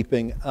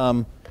housekeeping,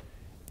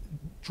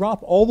 drop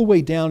all the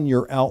way down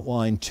your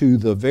outline to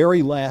the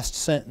very last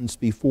sentence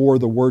before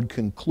the word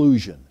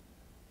conclusion.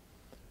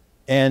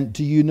 And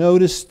do you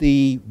notice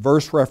the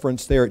verse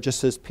reference there? It just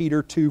says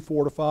Peter 2,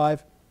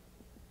 4-5.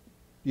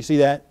 You see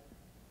that?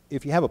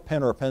 If you have a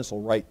pen or a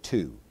pencil, write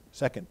 2,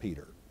 2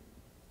 Peter.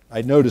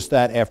 I noticed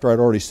that after I'd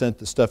already sent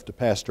the stuff to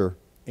Pastor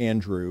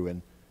Andrew,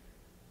 and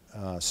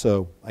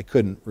so I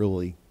couldn't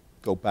really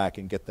go back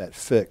and get that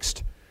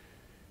fixed.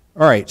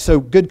 All right,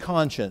 so good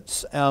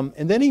conscience. And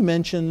then he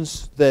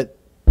mentions that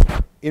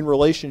in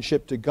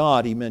relationship to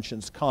God, he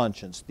mentions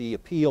conscience, the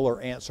appeal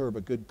or answer of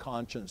a good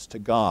conscience to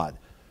God.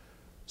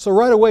 So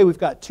right away, we've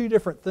got two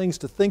different things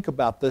to think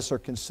about this or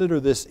consider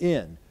this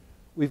in.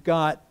 We've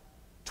got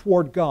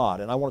toward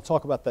God, and I want to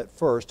talk about that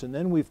first, and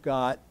then we've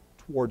got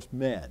towards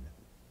men.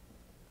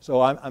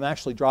 So I'm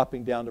actually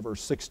dropping down to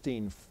verse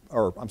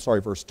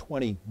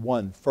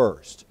 21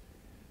 first.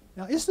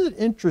 Now, isn't it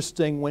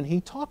interesting when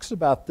he talks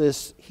about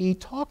this, he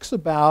talks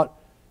about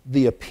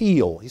the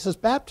appeal. He says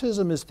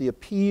baptism is the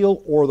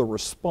appeal or the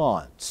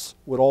response,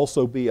 would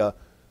also be a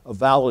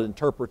valid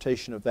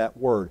interpretation of that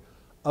word,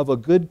 of a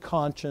good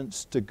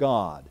conscience to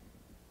God.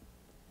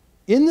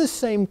 In this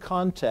same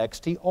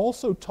context, he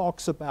also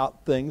talks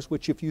about things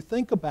which, if you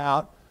think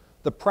about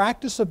the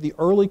practice of the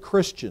early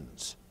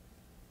Christians,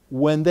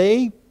 when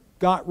they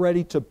got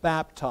ready to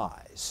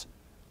baptize,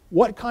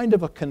 what kind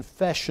of a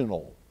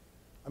confessional?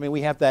 I mean,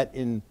 we have that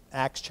in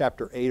Acts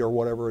chapter 8 or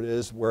whatever it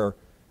is, where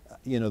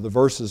the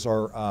verses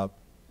are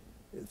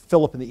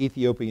Philip and the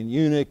Ethiopian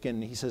eunuch,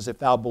 and he says, if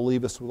thou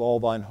believest with all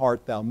thine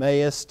heart, thou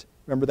mayest.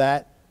 Remember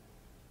that?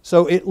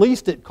 So at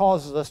least it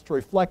causes us to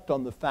reflect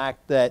on the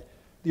fact that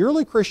the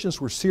early Christians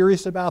were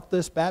serious about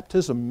this.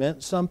 Baptism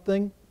meant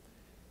something.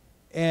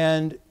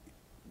 And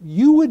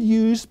you would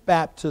use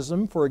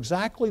baptism for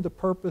exactly the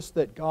purpose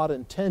that God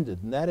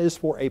intended, and that is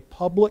for a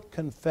public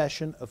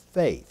confession of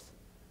faith.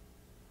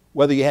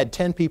 Whether you had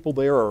 10 people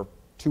there or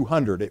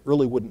 200, it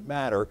really wouldn't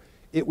matter.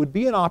 It would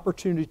be an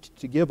opportunity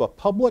to give a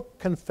public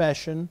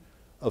confession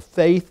of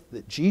faith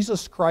that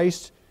Jesus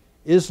Christ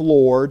is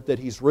Lord, that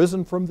He's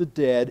risen from the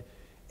dead,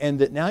 and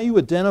that now you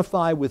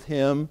identify with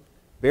Him,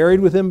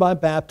 buried with Him by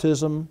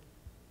baptism,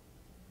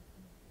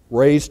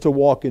 raised to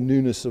walk in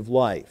newness of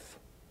life.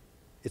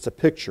 It's a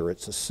picture,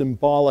 it's a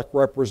symbolic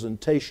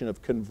representation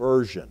of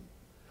conversion.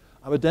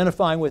 I'm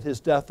identifying with His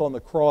death on the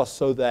cross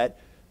so that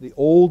the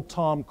old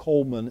Tom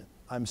Coleman,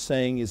 I'm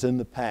saying, is in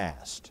the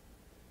past.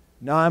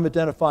 Now I'm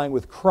identifying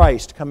with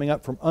Christ coming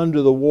up from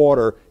under the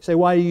water. You say,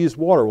 why do you use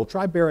water? Well,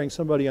 try burying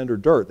somebody under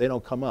dirt. They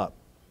don't come up.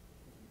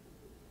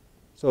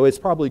 So it's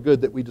probably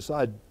good that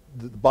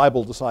the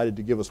Bible decided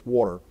to give us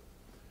water.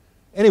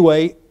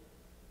 Anyway,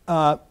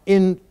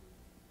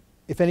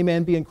 if any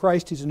man be in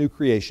Christ, he's a new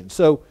creation.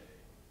 So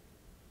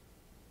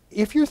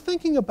if you're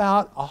thinking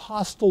about a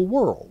hostile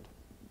world,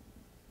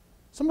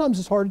 sometimes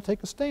it's hard to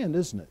take a stand,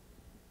 isn't it?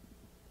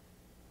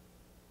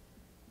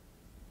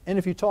 And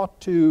if you talk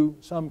to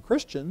some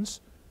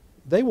Christians,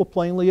 they will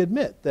plainly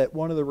admit that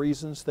one of the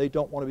reasons they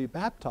don't want to be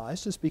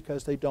baptized is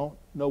because they don't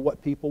know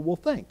what people will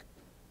think.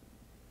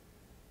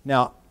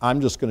 Now,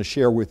 I'm just going to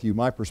share with you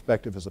my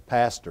perspective as a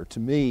pastor. To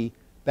me,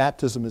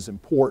 baptism is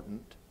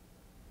important,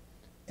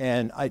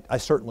 and I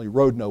certainly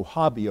rode no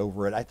hobby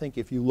over it. I think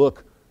if you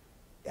look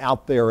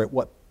out there at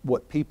what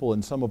people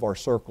in some of our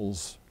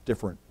circles,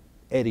 different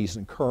eddies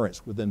and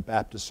currents within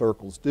Baptist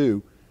circles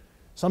do,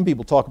 some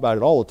people talk about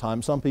it all the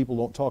time, some people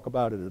don't talk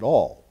about it at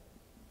all.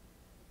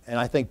 And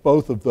I think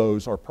both of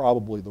those are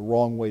probably the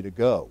wrong way to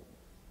go.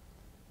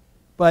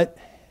 But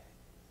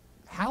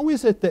how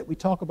is it that we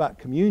talk about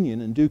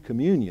communion and do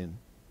communion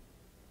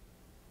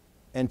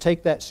and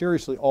take that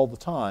seriously all the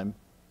time,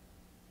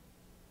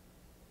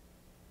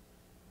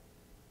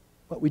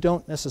 but we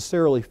don't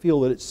necessarily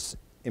feel that it's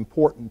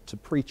important to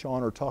preach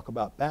on or talk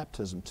about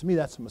baptism? To me,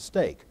 that's a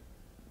mistake.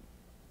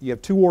 You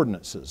have two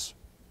ordinances.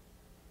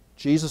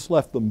 Jesus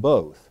left them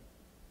both.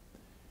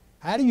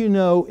 How do you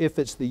know if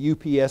it's the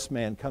UPS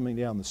man coming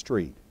down the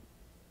street?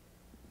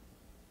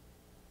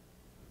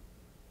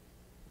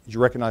 Did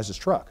you recognize his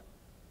truck?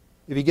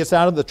 If he gets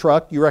out of the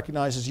truck, you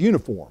recognize his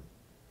uniform.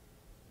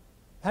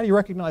 How do you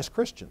recognize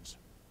Christians?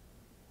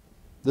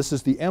 This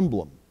is the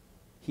emblem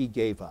He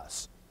gave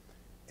us.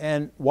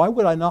 And why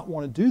would I not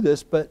want to do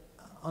this? But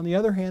on the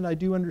other hand, I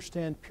do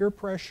understand peer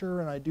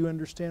pressure, and I do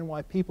understand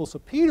why people. So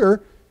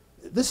Peter,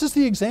 this is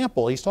the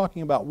example. He's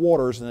talking about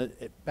waters, and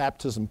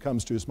baptism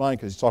comes to his mind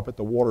because he's talking about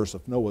the waters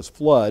of Noah's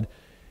flood.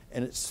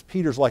 And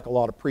Peter's like a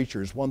lot of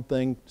preachers. One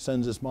thing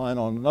sends his mind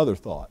on another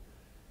thought.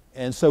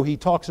 And so he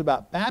talks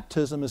about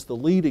baptism as the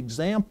lead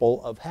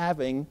example of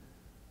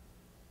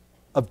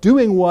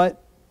doing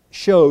what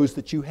shows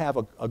that you have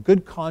a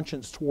good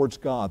conscience towards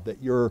God,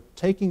 that you're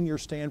taking your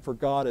stand for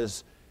God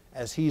as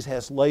He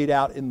has laid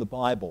out in the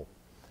Bible.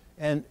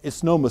 And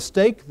it's no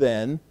mistake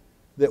then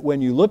that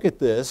when you look at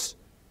this,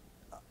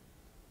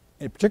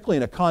 and particularly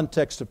in a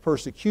context of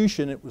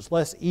persecution, it was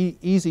less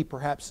easy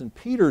perhaps in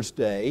Peter's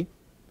day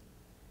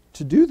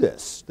to do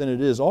this than it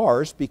is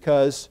ours,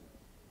 because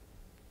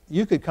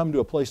you could come to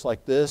a place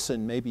like this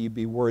and maybe you'd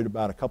be worried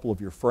about a couple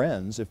of your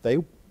friends if they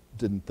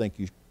didn't think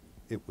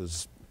it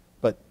was,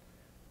 but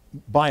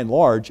by and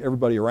large,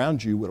 everybody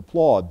around you would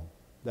applaud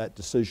that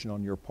decision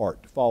on your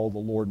part to follow the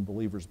Lord in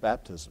believers'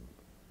 baptism.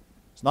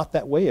 It's not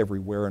that way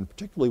everywhere, and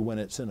particularly when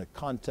it's in a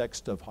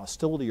context of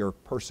hostility or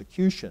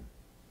persecution.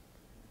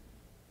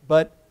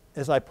 But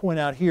as I point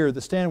out here,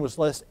 the stand was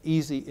less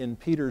easy in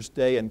Peter's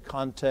day and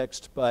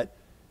context, but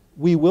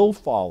we will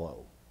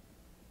follow.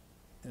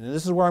 And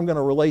this is where I'm going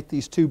to relate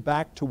these two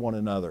back to one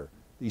another,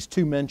 these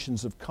two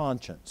mentions of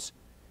conscience.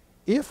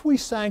 If we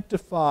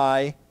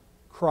sanctify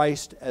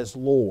Christ as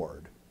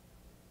Lord,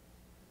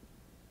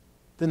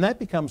 then that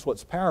becomes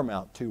what's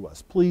paramount to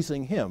us,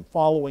 pleasing Him,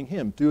 following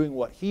Him, doing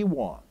what He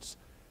wants.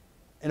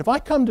 And if I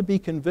come to be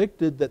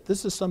convicted that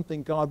this is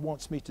something God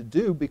wants me to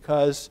do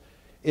because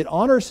it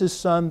honors His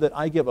Son that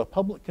I give a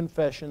public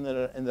confession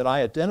and that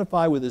I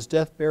identify with His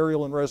death,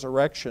 burial, and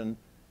resurrection,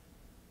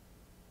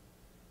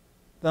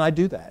 then I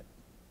do that.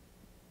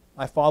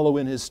 I follow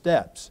in His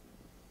steps.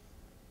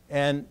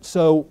 And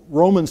so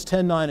Romans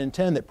 10, 9, and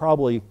 10 that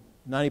probably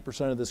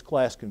 90% of this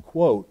class can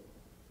quote,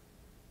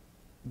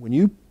 when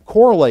you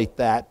correlate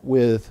that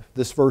with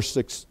this verse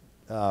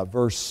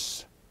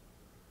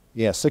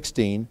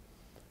 16,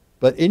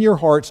 but in your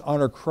hearts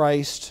honor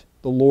Christ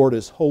the Lord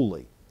as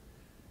holy.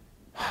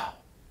 I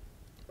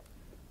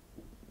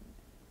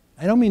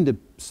don't mean to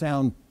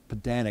sound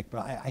pedantic,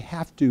 but I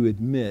have to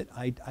admit,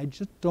 I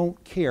just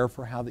don't care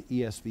for how the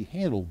ESV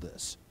handled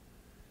this.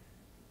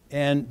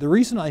 And the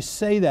reason I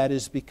say that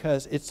is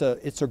because it's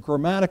a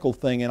grammatical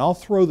thing, and I'll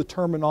throw the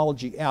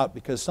terminology out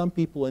because some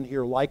people in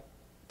here like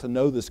to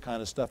know this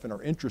kind of stuff and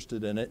are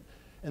interested in it.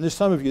 And there's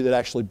some of you that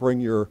actually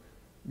bring your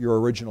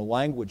original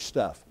language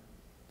stuff.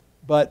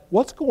 But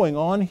what's going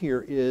on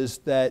here is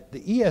that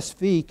the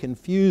ESV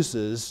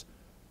confuses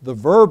the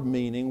verb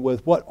meaning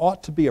with what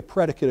ought to be a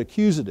predicate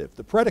accusative.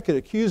 The predicate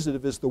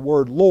accusative is the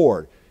word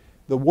Lord.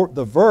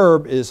 The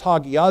verb is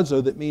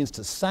hagiazo, that means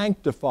to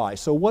sanctify.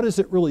 So what is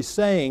it really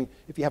saying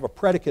if you have a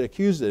predicate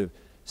accusative?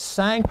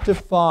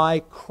 Sanctify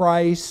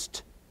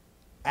Christ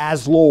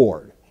as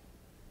Lord.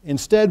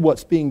 Instead,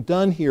 what's being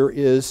done here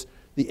is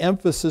the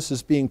emphasis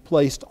is being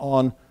placed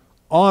on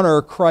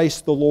honor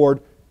Christ the Lord.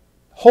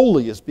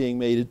 Holy is being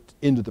made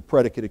into the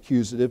predicate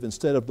accusative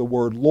instead of the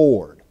word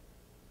Lord.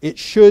 It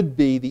should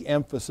be the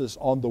emphasis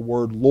on the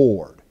word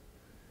Lord.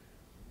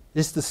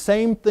 It's the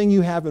same thing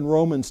you have in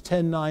Romans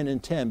 10, 9,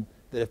 and 10,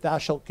 that if thou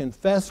shalt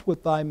confess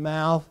with thy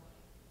mouth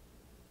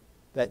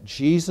that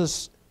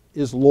Jesus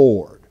is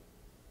Lord.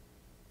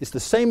 It's the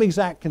same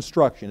exact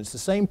construction. It's the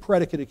same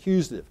predicate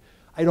accusative.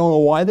 I don't know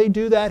why they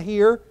do that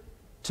here.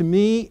 To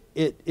me,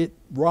 it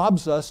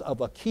robs us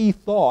of a key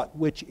thought,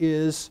 which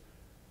is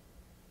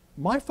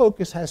my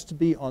focus has to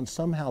be on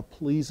somehow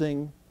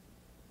pleasing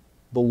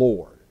the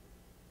Lord.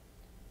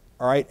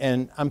 All right,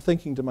 and I'm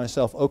thinking to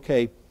myself,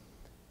 okay,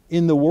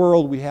 in the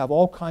world we have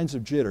all kinds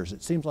of jitters.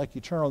 It seems like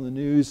you turn on the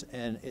news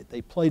and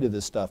they play to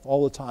this stuff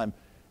all the time.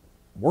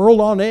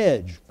 World on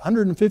edge,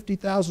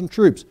 150,000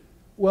 troops.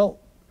 Well,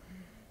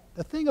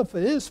 the thing of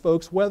it is,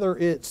 folks, whether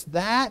it's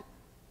that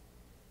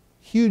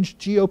huge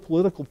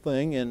geopolitical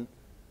thing and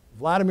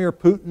Vladimir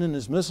Putin and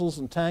his missiles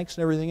and tanks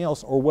and everything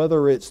else, or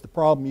whether it's the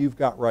problem you've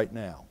got right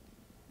now,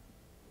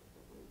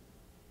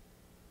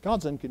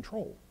 God's in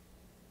control.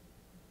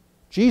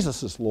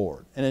 Jesus is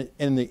Lord. And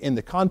in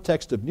the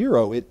context of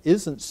Nero, it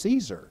isn't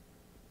Caesar.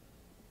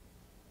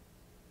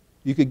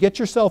 You could get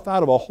yourself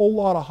out of a whole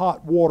lot of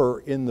hot water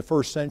in the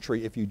first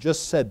century if you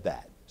just said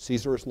that.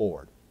 Caesar is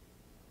Lord.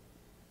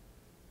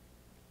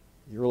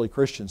 The early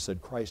Christians said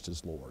Christ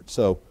is Lord.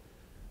 So,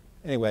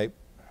 anyway,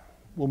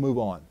 we'll move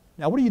on.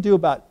 Now, what do you do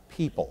about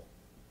people?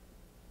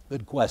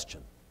 Good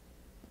question.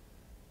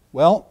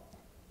 Well,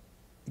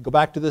 go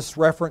back to this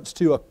reference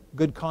to a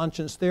good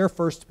conscience there.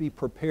 First, to be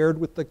prepared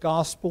with the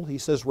gospel. He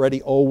says,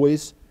 ready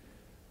always,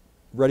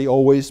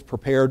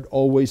 prepared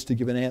always to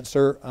give an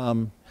answer.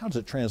 How does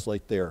it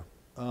translate there?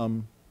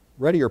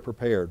 Ready or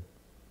prepared?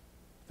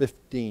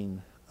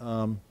 15.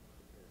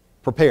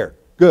 Prepared.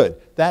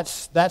 Good.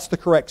 That's the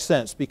correct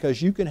sense,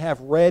 because you can have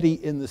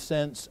ready in the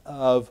sense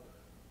of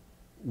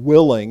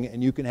willing,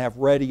 and you can have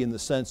ready in the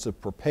sense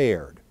of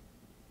prepared.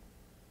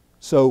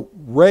 So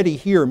ready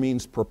here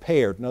means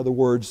prepared. In other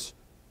words,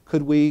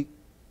 could we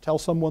tell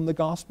someone the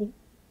gospel?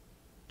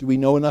 Do we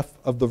know enough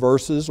of the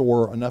verses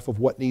or enough of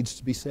what needs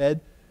to be said?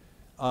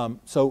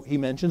 So he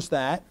mentions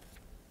that.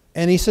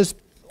 And he says,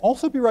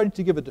 also be ready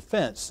to give a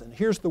defense. And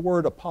here's the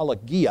word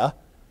apologia,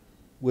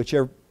 which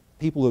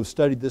people who have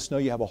studied this know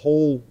you have a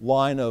whole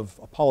line of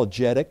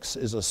apologetics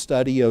is a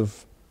study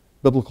of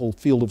biblical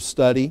field of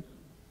study.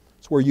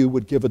 It's where you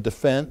would give a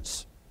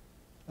defense.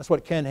 That's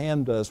what Ken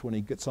Ham does when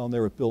he gets on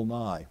there with Bill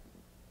Nye.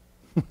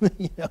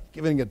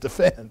 Giving a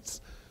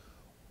defense.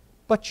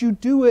 But you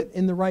do it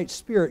in the right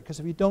spirit, because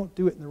if you don't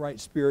do it in the right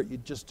spirit, you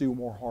just do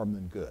more harm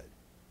than good.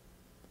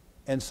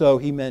 And so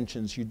he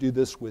mentions you do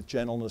this with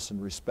gentleness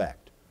and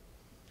respect.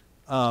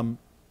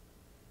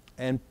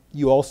 And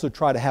you also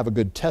try to have a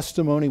good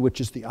testimony, which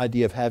is the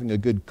idea of having a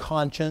good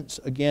conscience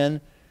again,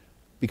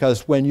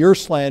 because when you're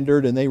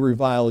slandered and they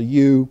revile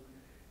you,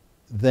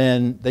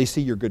 then they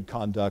see your good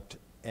conduct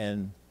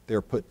and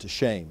they're put to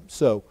shame.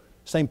 So,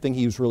 same thing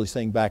he was really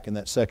saying back in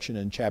that section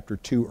in chapter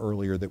 2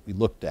 earlier that we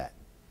looked at.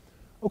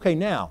 Okay,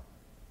 now,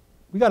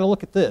 we got to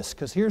look at this,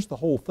 because here's the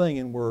whole thing,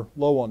 and we're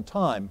low on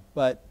time.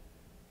 But,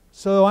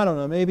 so I don't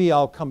know, maybe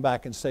I'll come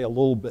back and say a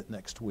little bit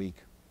next week.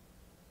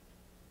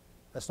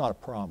 That's not a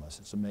promise,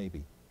 it's a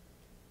maybe.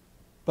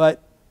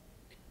 But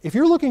if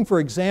you're looking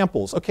for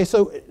examples, okay,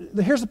 so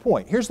here's the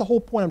point. Here's the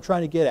whole point I'm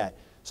trying to get at.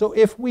 So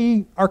if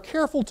we are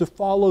careful to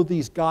follow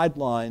these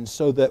guidelines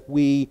so that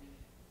we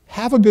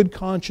have a good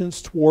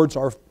conscience towards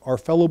our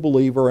fellow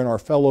believer and our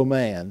fellow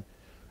man,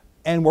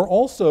 and we're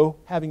also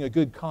having a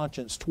good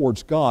conscience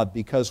towards God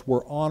because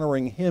we're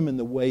honoring Him in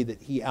the way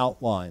that He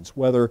outlines,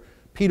 whether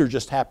Peter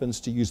just happens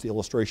to use the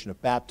illustration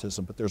of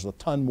baptism, but there's a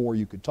ton more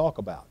you could talk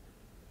about.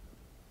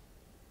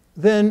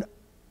 Then,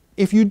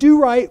 if you do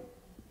right,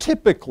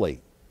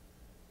 typically,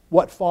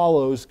 what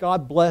follows,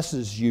 God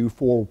blesses you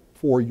for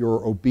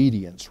your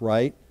obedience,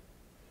 right?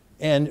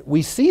 And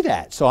we see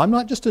that. So I'm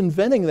not just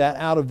inventing that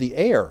out of the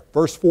air.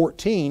 Verse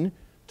 14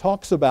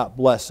 talks about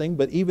blessing,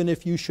 but even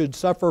if you should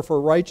suffer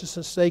for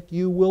righteousness' sake,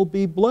 you will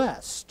be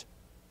blessed.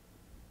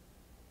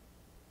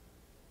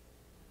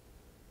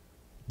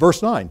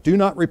 Verse 9, do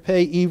not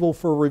repay evil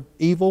for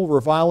evil,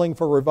 reviling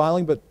for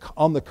reviling, but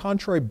on the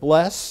contrary,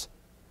 bless.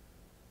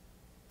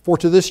 For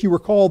to this you were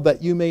called,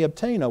 that you may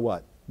obtain a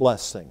what?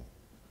 Blessing.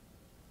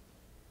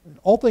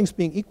 All things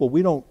being equal,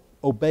 we don't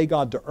obey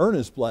God to earn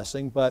His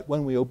blessing, but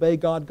when we obey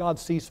God, God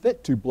sees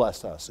fit to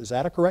bless us. Is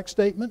that a correct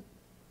statement?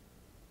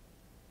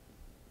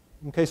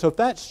 Okay, so if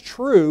that's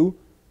true,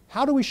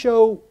 how do we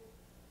show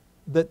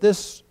that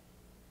this,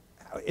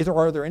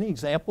 are there any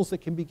examples that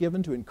can be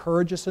given to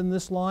encourage us in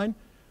this line?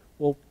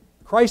 Well,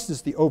 Christ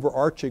is the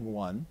overarching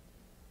one.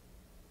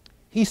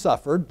 He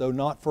suffered, though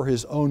not for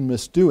His own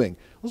misdoing.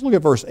 Let's look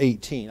at verse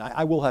 18.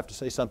 I will have to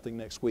say something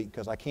next week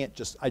because I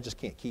just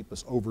can't keep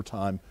us over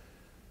time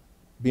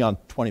beyond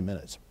 20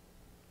 minutes.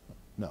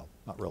 No,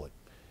 not really.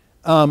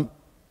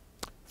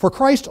 For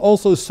Christ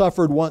also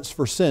suffered once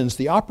for sins.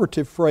 The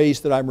operative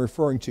phrase that I'm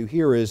referring to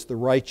here is the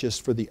righteous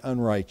for the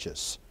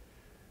unrighteous.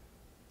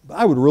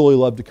 I would really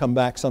love to come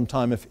back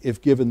sometime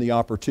if given the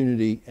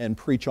opportunity and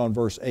preach on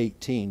verse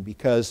 18,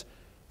 because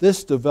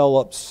this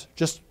develops,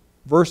 just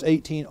verse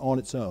 18 on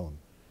its own.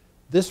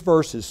 This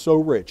verse is so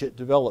rich, it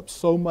develops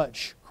so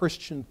much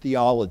Christian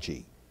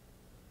theology,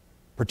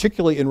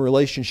 particularly in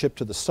relationship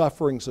to the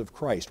sufferings of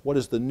Christ. What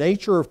is the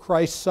nature of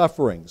Christ's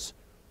sufferings?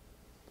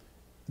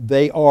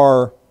 They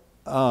are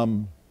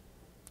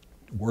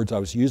words I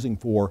was using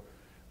for,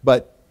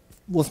 but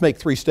let's make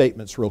three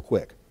statements real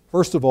quick.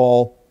 First of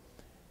all,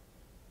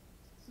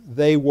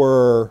 they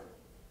were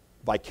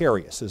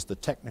vicarious, is the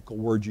technical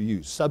word you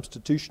use,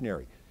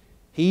 substitutionary.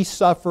 He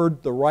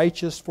suffered the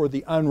righteous for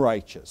the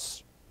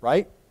unrighteous,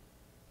 right?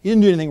 He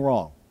didn't do anything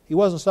wrong. He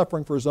wasn't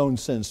suffering for His own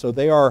sins, so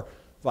they are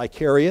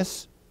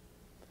vicarious.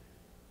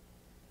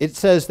 It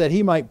says that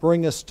He might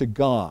bring us to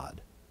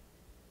God.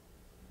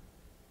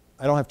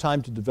 I don't have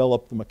time to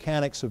develop the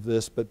mechanics of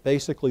this, but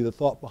basically the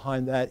thought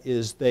behind that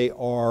is they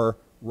are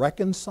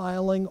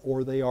reconciling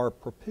or they are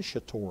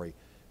propitiatory,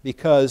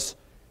 because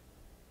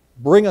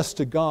bring us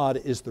to God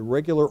is the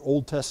regular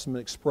Old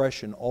Testament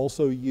expression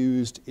also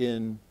used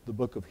in the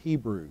book of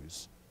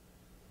Hebrews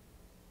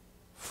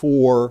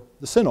for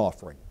the sin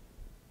offering.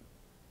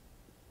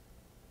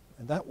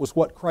 And that was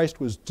what Christ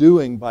was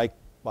doing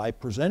by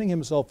presenting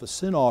Himself a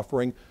sin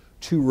offering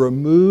to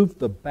remove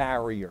the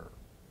barrier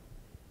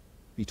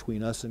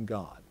between us and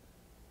God,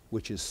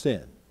 which is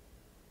sin.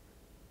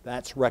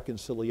 That's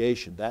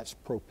reconciliation. That's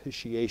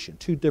propitiation.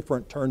 Two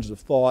different turns of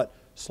thought,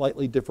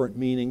 slightly different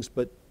meanings,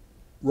 but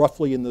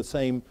roughly in the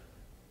same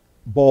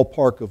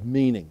ballpark of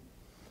meaning.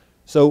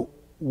 So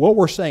what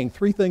we're saying,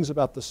 three things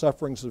about the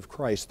sufferings of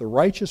Christ. The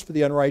righteous for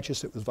the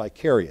unrighteous, it was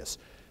vicarious.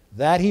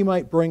 That He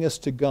might bring us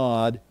to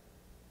God,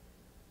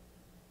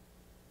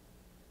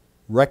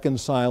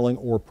 reconciling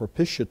or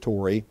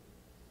propitiatory,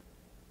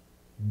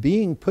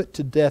 being put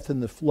to death in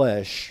the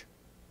flesh,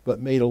 but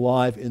made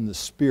alive in the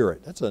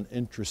Spirit. That's an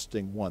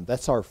interesting one.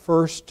 That's our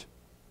first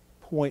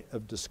point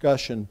of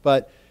discussion.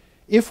 But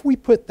if we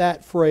put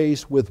that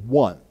phrase with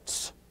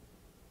once,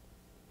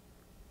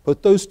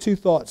 put those two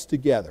thoughts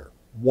together,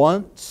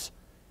 once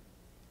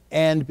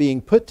and being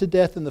put to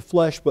death in the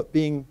flesh, but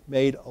being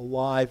made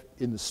alive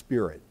in the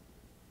Spirit,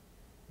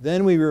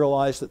 then we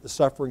realize that the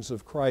sufferings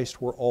of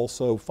Christ were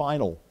also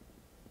final.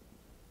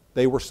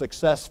 They were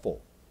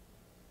successful.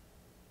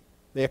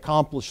 They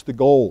accomplished the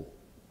goal.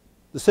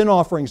 The sin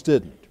offerings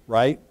didn't,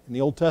 right? In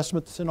the Old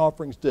Testament, the sin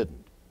offerings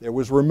didn't. There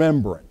was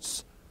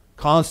remembrance,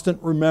 constant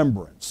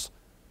remembrance.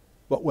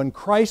 But when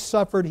Christ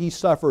suffered, He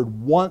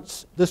suffered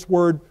once. This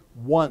word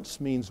once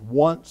means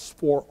once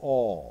for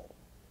all.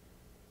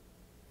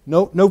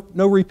 No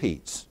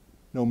repeats.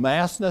 No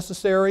mass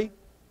necessary.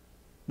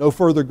 No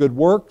further good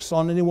works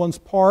on anyone's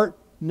part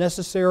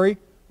necessary.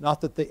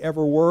 Not that they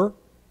ever were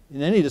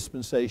in any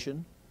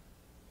dispensation.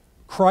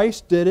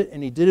 Christ did it,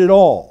 and He did it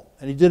all.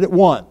 And He did it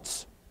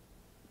once.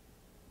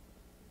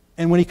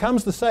 And when He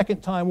comes the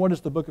second time, what does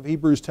the book of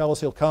Hebrews tell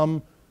us? He'll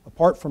come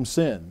apart from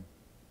sin.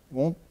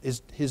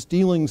 His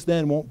dealings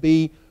then won't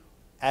be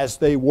as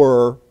they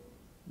were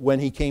when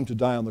He came to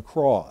die on the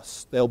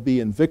cross. They'll be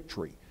in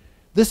victory.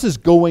 This is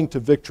going to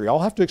victory. I'll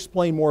have to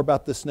explain more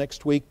about this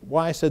next week.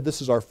 Why I said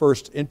this is our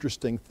first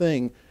interesting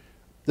thing,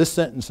 this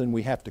sentence, and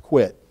we have to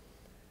quit.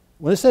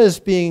 When it says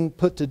being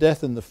put to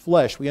death in the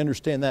flesh, we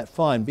understand that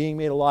fine. Being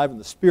made alive in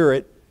the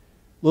Spirit,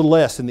 little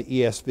s in the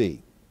ESV.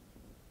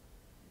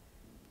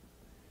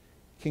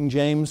 King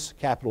James,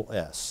 capital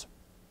S.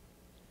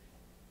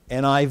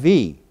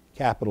 NIV,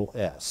 capital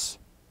S.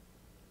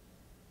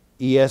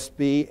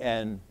 ESV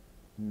and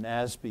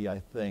NASB,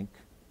 I think.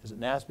 Is it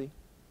NASB?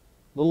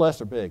 Little less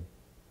or big?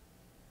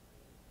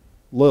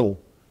 Little.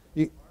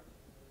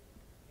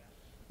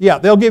 Yeah,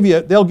 they'll give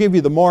you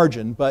the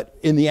margin, but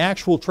in the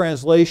actual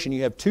translation,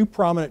 you have two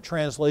prominent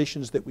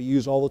translations that we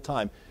use all the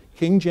time.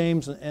 King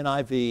James and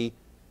NIV,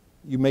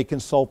 you may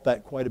consult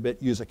that quite a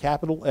bit, use a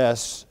capital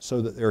S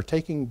so that they're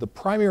taking the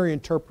primary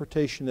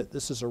interpretation that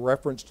this is a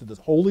reference to the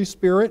Holy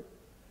Spirit.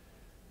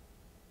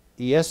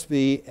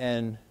 ESV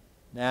and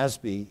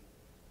NASB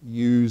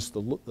use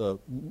the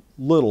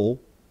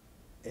little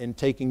in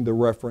taking the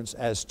reference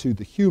as to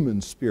the human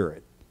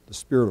spirit, the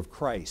Spirit of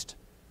Christ.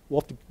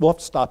 We'll have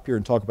to stop here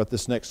and talk about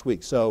this next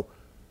week. So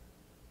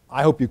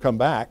I hope you come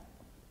back.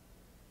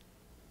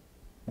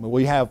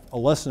 We have a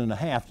lesson and a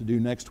half to do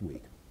next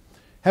week.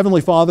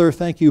 Heavenly Father,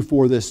 thank you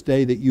for this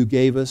day that you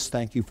gave us.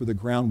 Thank you for the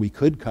ground we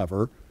could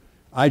cover.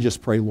 I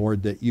just pray,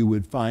 Lord, that you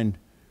would find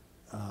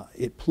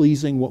it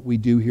pleasing what we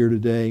do here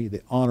today,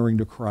 the honoring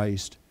to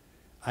Christ.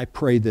 I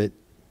pray that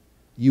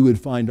you would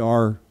find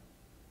our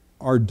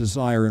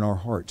desire in our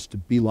hearts to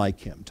be like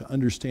him, to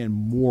understand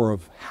more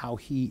of how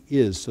he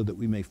is so that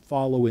we may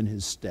follow in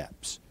his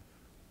steps,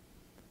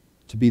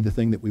 to be the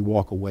thing that we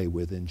walk away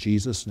with. In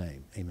Jesus'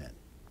 name, amen.